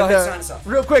 Thank you. And Go ahead, sign us off.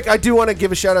 real quick, I do want to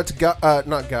give a shout out to Guy.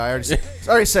 Not Guy. I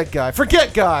already said Guy.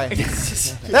 Forget Guy.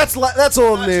 That's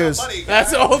old news.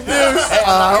 That's old news.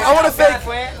 I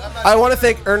want to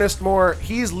thank Ernest Moore.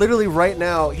 He's literally right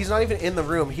now. He's not even in the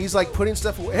room. He's like putting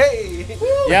stuff away. Hey.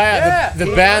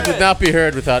 The band would not be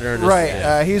heard without Ernest.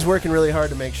 Right. He's working really hard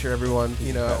to make sure everyone,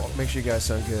 make sure you guys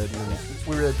sound good. And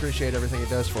we really appreciate everything he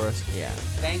does for us. Yeah.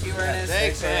 Thank you, Ernest.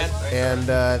 Thanks, man. And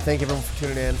thank everyone for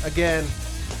tuning in again.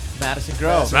 Madison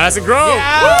Grove. Madison Grove.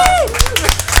 Yeah. Woo!